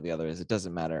forget what the other is. It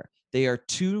doesn't matter. They are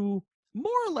 2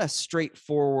 more or less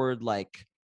straightforward, like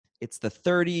it's the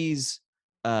 30s,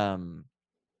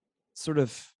 sort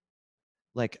of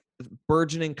like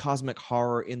burgeoning cosmic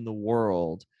horror in the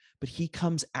world, but he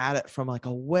comes at it from like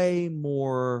a way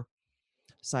more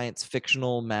science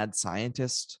fictional mad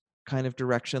scientist kind of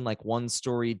direction. Like, one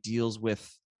story deals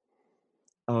with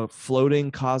a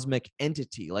floating cosmic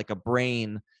entity, like a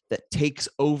brain that takes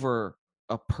over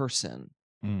a person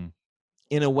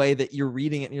in a way that you're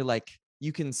reading it and you're like,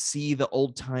 you can see the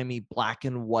old-timey black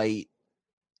and white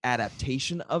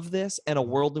adaptation of this and a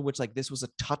world in which like this was a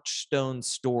touchstone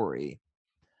story.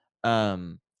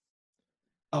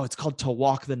 It's called To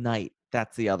Walk the Night.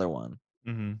 That's the other one.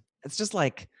 It's just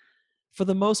like, for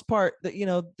the most part, that, you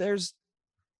know, there's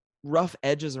rough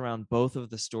edges around both of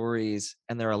the stories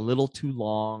and they're a little too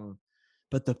long,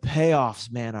 but the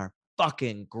payoffs, man, are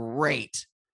fucking great.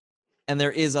 And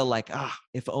there is a like,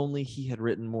 if only he had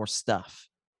written more stuff.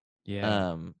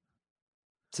 Yeah.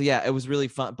 So yeah, it was really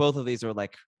fun. Both of these are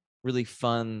like really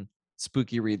fun,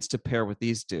 spooky reads to pair with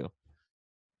these 2.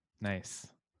 Nice.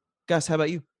 Gus, how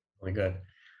about you? Really good.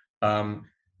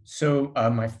 So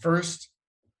my first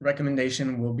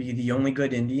recommendation will be The Only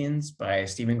Good Indians by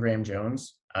Stephen Graham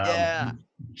Jones. Yeah.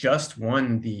 Just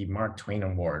won the Mark Twain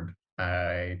Award.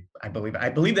 I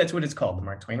believe that's what it's called, the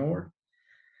Mark Twain Award.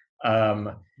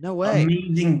 No way.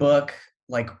 Amazing book.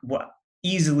 Like, what,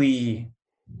 easily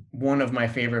one of my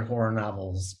favorite horror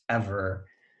novels ever.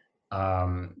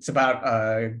 It's about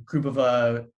a group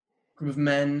of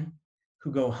men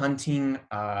who go hunting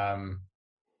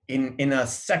in a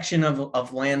section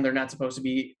of land they're not supposed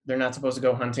to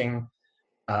go hunting,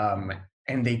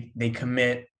 and they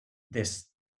commit this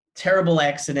terrible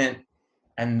accident,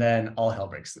 and then all hell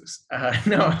breaks loose.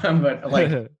 But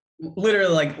like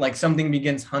literally like something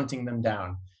begins hunting them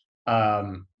down.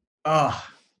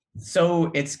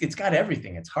 So it's got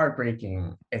everything. It's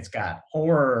heartbreaking. It's got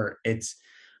horror. It's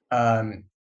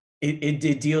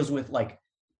it deals with like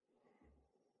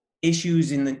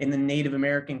issues in the Native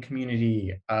American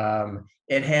community.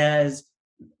 It has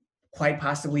quite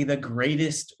possibly the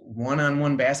greatest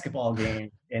one-on-one basketball game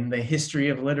in the history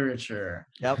of literature.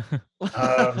 Yep.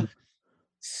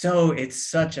 So it's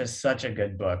such a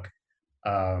good book.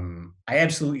 I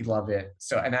absolutely love it.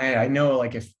 So, and I know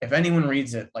like if anyone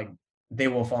reads it, like they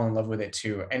will fall in love with it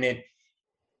too. And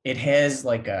it has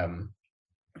like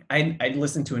I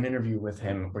listened to an interview with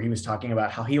him where he was talking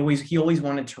about how he always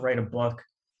wanted to write a book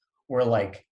where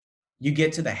like you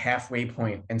get to the halfway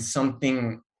point and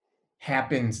something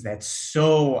happens that's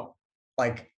so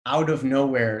like out of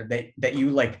nowhere that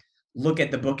you like look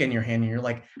at the book in your hand and you're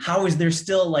like, how is there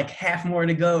still like half more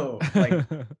to go? Like,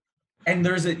 and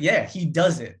there's he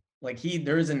does it. Like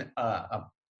there's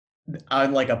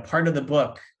like a part of the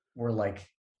book where like,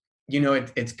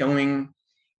 it's going,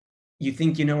 you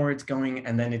think you know where it's going,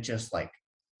 and then it just like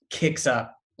kicks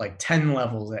up like 10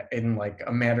 levels in like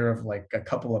a matter of like a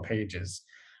couple of pages.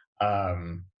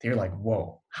 You're like,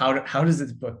 whoa, how does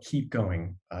this book keep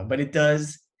going? But it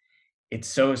does. It's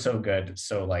so good.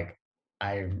 So like,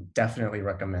 I definitely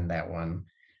recommend that one.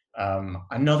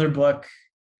 Another book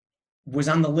was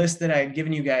on the list that I had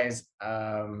given you guys,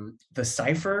 The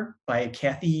Cipher by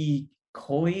Kathy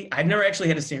Coy. I've never actually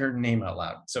had to say her name out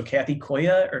loud. So Kathy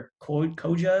Koya or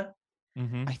Koja.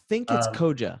 Mm-hmm. I think it's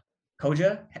Koja.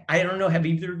 Koja. I don't know. Have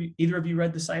either of you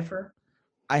read The Cipher?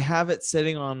 I have it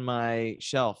sitting on my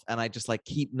shelf, and I just like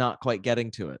keep not quite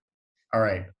getting to it. All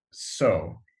right.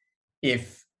 So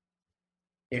if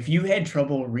you had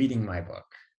trouble reading my book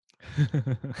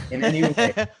in any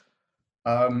way,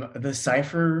 The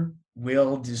Cipher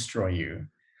will destroy you.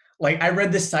 Like I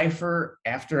read The Cipher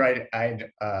after I'd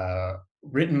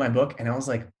written my book, and I was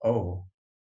like, oh,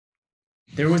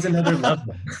 there was another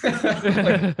level.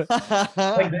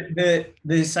 like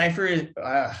the Cipher is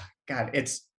God.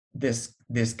 It's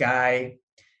this guy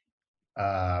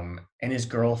and his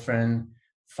girlfriend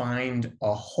find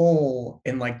a hole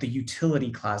in like the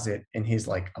utility closet in his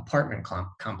like apartment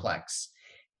complex,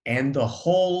 and the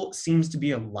hole seems to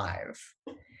be alive,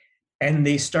 and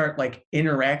they start like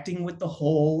interacting with the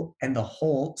hole, and the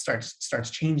hole starts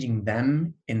changing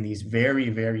them in these very,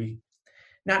 very,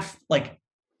 not like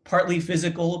partly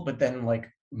physical, but then like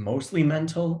mostly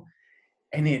mental.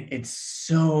 And it's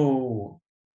so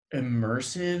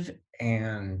immersive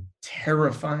and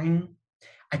terrifying.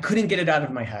 I couldn't get it out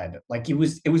of my head. Like it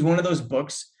was one of those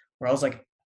books where I was like,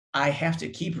 I have to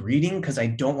keep reading because I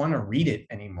don't want to read it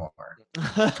anymore.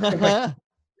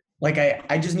 like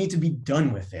I just need to be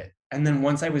done with it. And then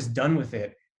once I was done with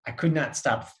it, I could not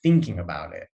stop thinking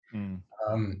about it.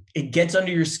 It gets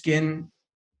under your skin.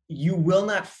 You will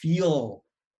not feel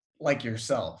like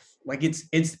yourself. Like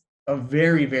it's a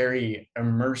very, very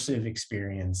immersive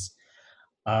experience.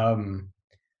 I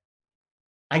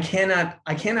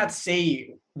cannot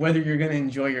say whether you're going to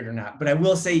enjoy it or not, but I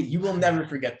will say you will never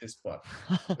forget this book.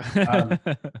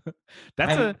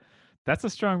 That's a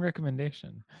strong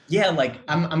recommendation. Yeah, like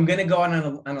I'm going to go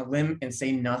on a limb and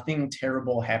say nothing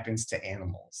terrible happens to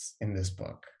animals in this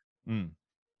book.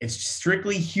 It's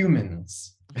strictly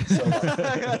humans.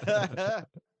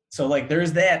 So like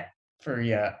there's that for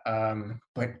you.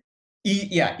 But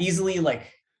easily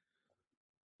like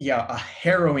a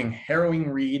harrowing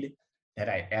read that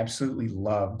I absolutely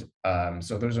loved.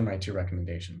 So those are my two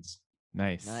recommendations.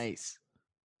 Nice.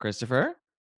 Christopher?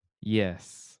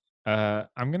 Yes. I'm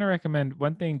going to recommend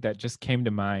one thing that just came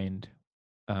to mind,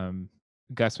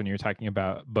 Gus, when you're talking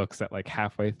about books that like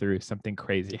halfway through something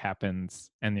crazy happens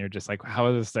and you're just like, how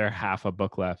is there half a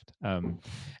book left? And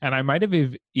I might have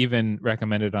even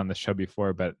recommended on the show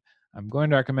before, but I'm going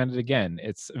to recommend it again.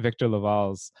 It's Victor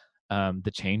LaValle's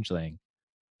The Changeling.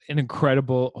 An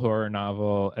incredible horror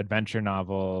novel, adventure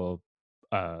novel.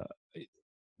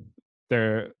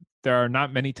 There are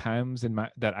not many times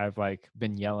that I've like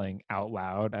been yelling out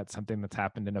loud at something that's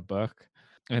happened in a book.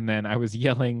 And then I was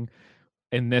yelling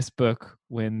in this book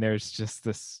when there's just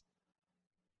this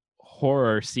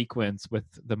horror sequence with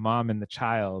the mom and the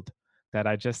child that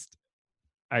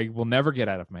I will never get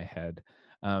out of my head.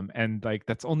 And like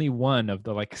that's only one of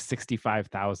the like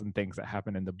 65,000 things that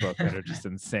happen in the book that are just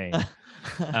insane.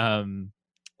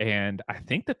 And I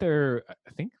think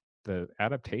the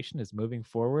adaptation is moving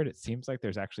forward. It seems like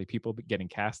there's actually people getting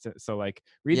cast. So like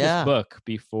read this book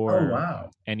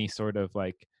before any sort of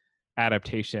like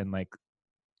adaptation like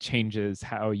changes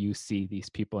how you see these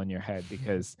people in your head,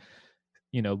 because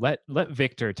let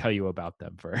Victor tell you about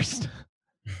them first.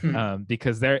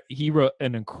 Because he wrote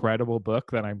an incredible book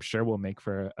that I'm sure will make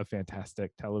for a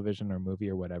fantastic television or movie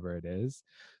or whatever it is.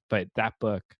 But that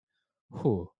book,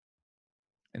 whew.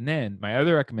 And then my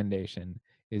other recommendation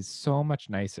is so much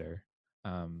nicer.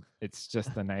 It's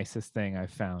just the nicest thing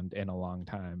I've found in a long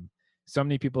time. so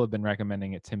many people have been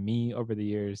recommending it to me over the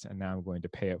years, and now I'm going to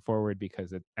pay it forward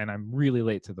because and I'm really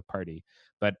late to the party.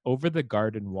 But Over the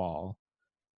Garden Wall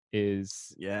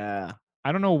is, Yeah.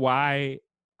 I don't know why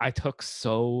I took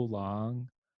so long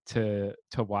to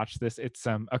watch this. It's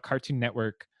a Cartoon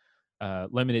Network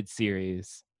limited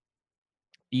series.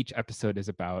 Each episode is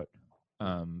about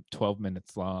 12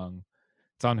 minutes long.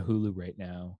 It's on Hulu right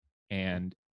now,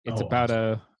 and it's about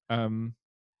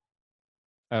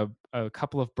a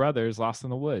couple of brothers lost in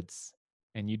the woods,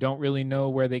 and you don't really know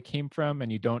where they came from,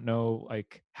 and you don't know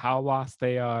like how lost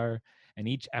they are. And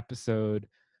each episode,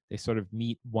 they sort of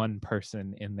meet one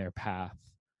person in their path,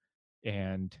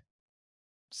 and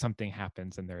something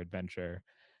happens in their adventure.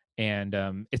 And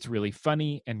it's really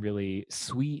funny and really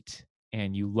sweet,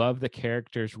 and you love the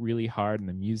characters really hard, and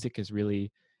the music is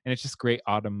really, and it's just great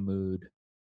autumn mood,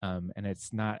 and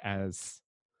it's not as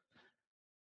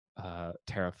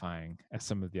terrifying as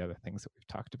some of the other things that we've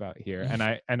talked about here. And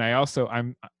I'm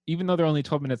even though they're only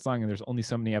 12 minutes long and there's only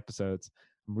so many episodes,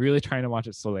 I'm really trying to watch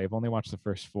it slowly. I've only watched the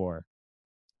first 4,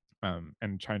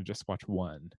 and trying to just watch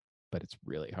one, but it's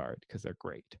really hard because they're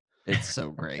great. It's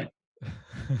so great.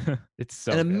 It's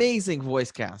so an good. amazing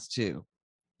voice cast too.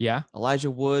 Yeah.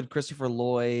 Elijah Wood, Christopher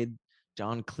Lloyd,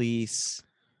 John Cleese,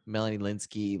 Melanie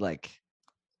Linsky. Like,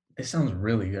 this sounds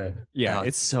really good. Yeah,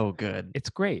 it's so good.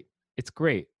 It's great. It's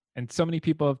great. And so many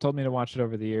people have told me to watch it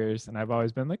over the years, and I've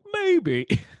always been like, maybe.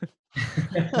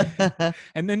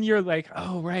 And then you're like,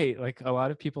 oh, right. Like, a lot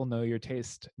of people know your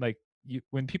taste. Like,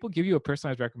 when people give you a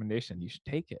personalized recommendation, you should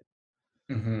take it.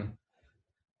 Mm-hmm.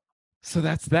 So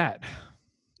that's that.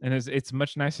 And it's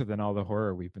much nicer than all the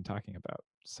horror we've been talking about.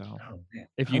 So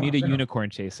if you need a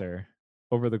unicorn chaser,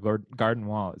 Over the Garden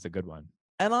Wall is a good one.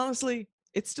 And honestly,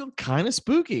 it's still kind of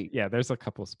spooky. Yeah, there's a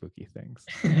couple spooky things.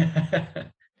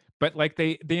 But like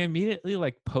they immediately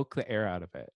like poke the air out of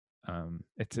it.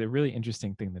 It's a really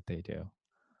interesting thing that they do.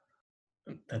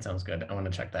 That sounds good. I want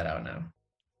to check that out now.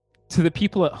 To the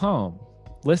people at home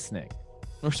listening,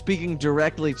 we're speaking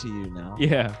directly to you now.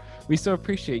 Yeah, we so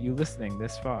appreciate you listening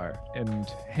this far and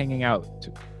hanging out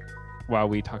while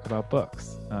we talk about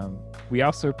books. We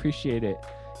also appreciate it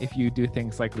if you do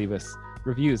things like leave us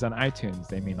reviews on iTunes.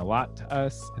 They mean a lot to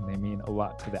us, and they mean a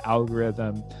lot to the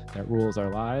algorithm that rules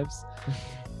our lives.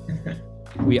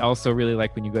 We also really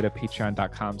like when you go to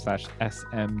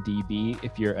patreon.com/smdb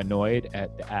if you're annoyed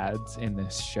at the ads in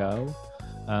this show.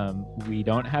 We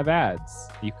don't have ads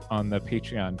on the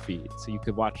Patreon feed, so you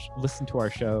could listen to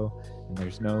our show, and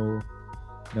there's no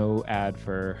ad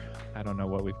for, I don't know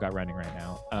what we've got running right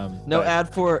now. No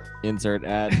ad for insert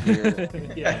ad here.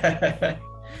 Yeah.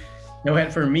 No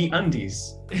ad for Me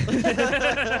Undies.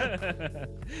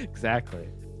 Exactly.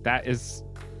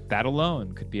 That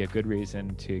alone could be a good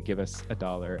reason to give us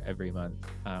 $1 every month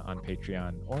on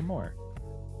Patreon or more.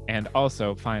 And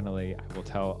also, finally, I will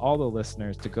tell all the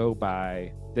listeners to go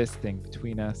buy This Thing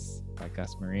Between Us by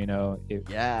Gus Marino. It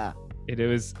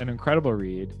was an incredible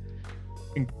read,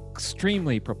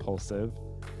 extremely propulsive.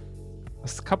 A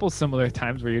couple similar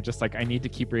times where you're just like, I need to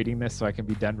keep reading this so I can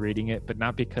be done reading it, but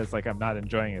not because like I'm not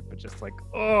enjoying it, but just like,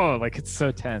 oh, like it's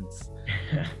so tense.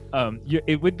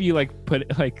 It would be like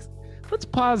let's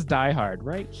pause Die Hard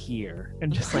right here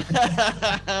and just like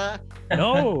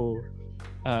no.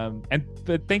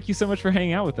 But thank you so much for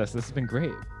hanging out with us. This has been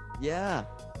great. Yeah.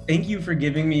 Thank you for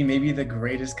giving me maybe the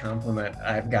greatest compliment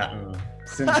I've gotten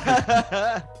since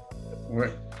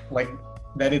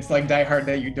that it's like Die Hard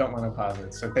that you don't want to pause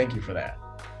it. So thank you for that.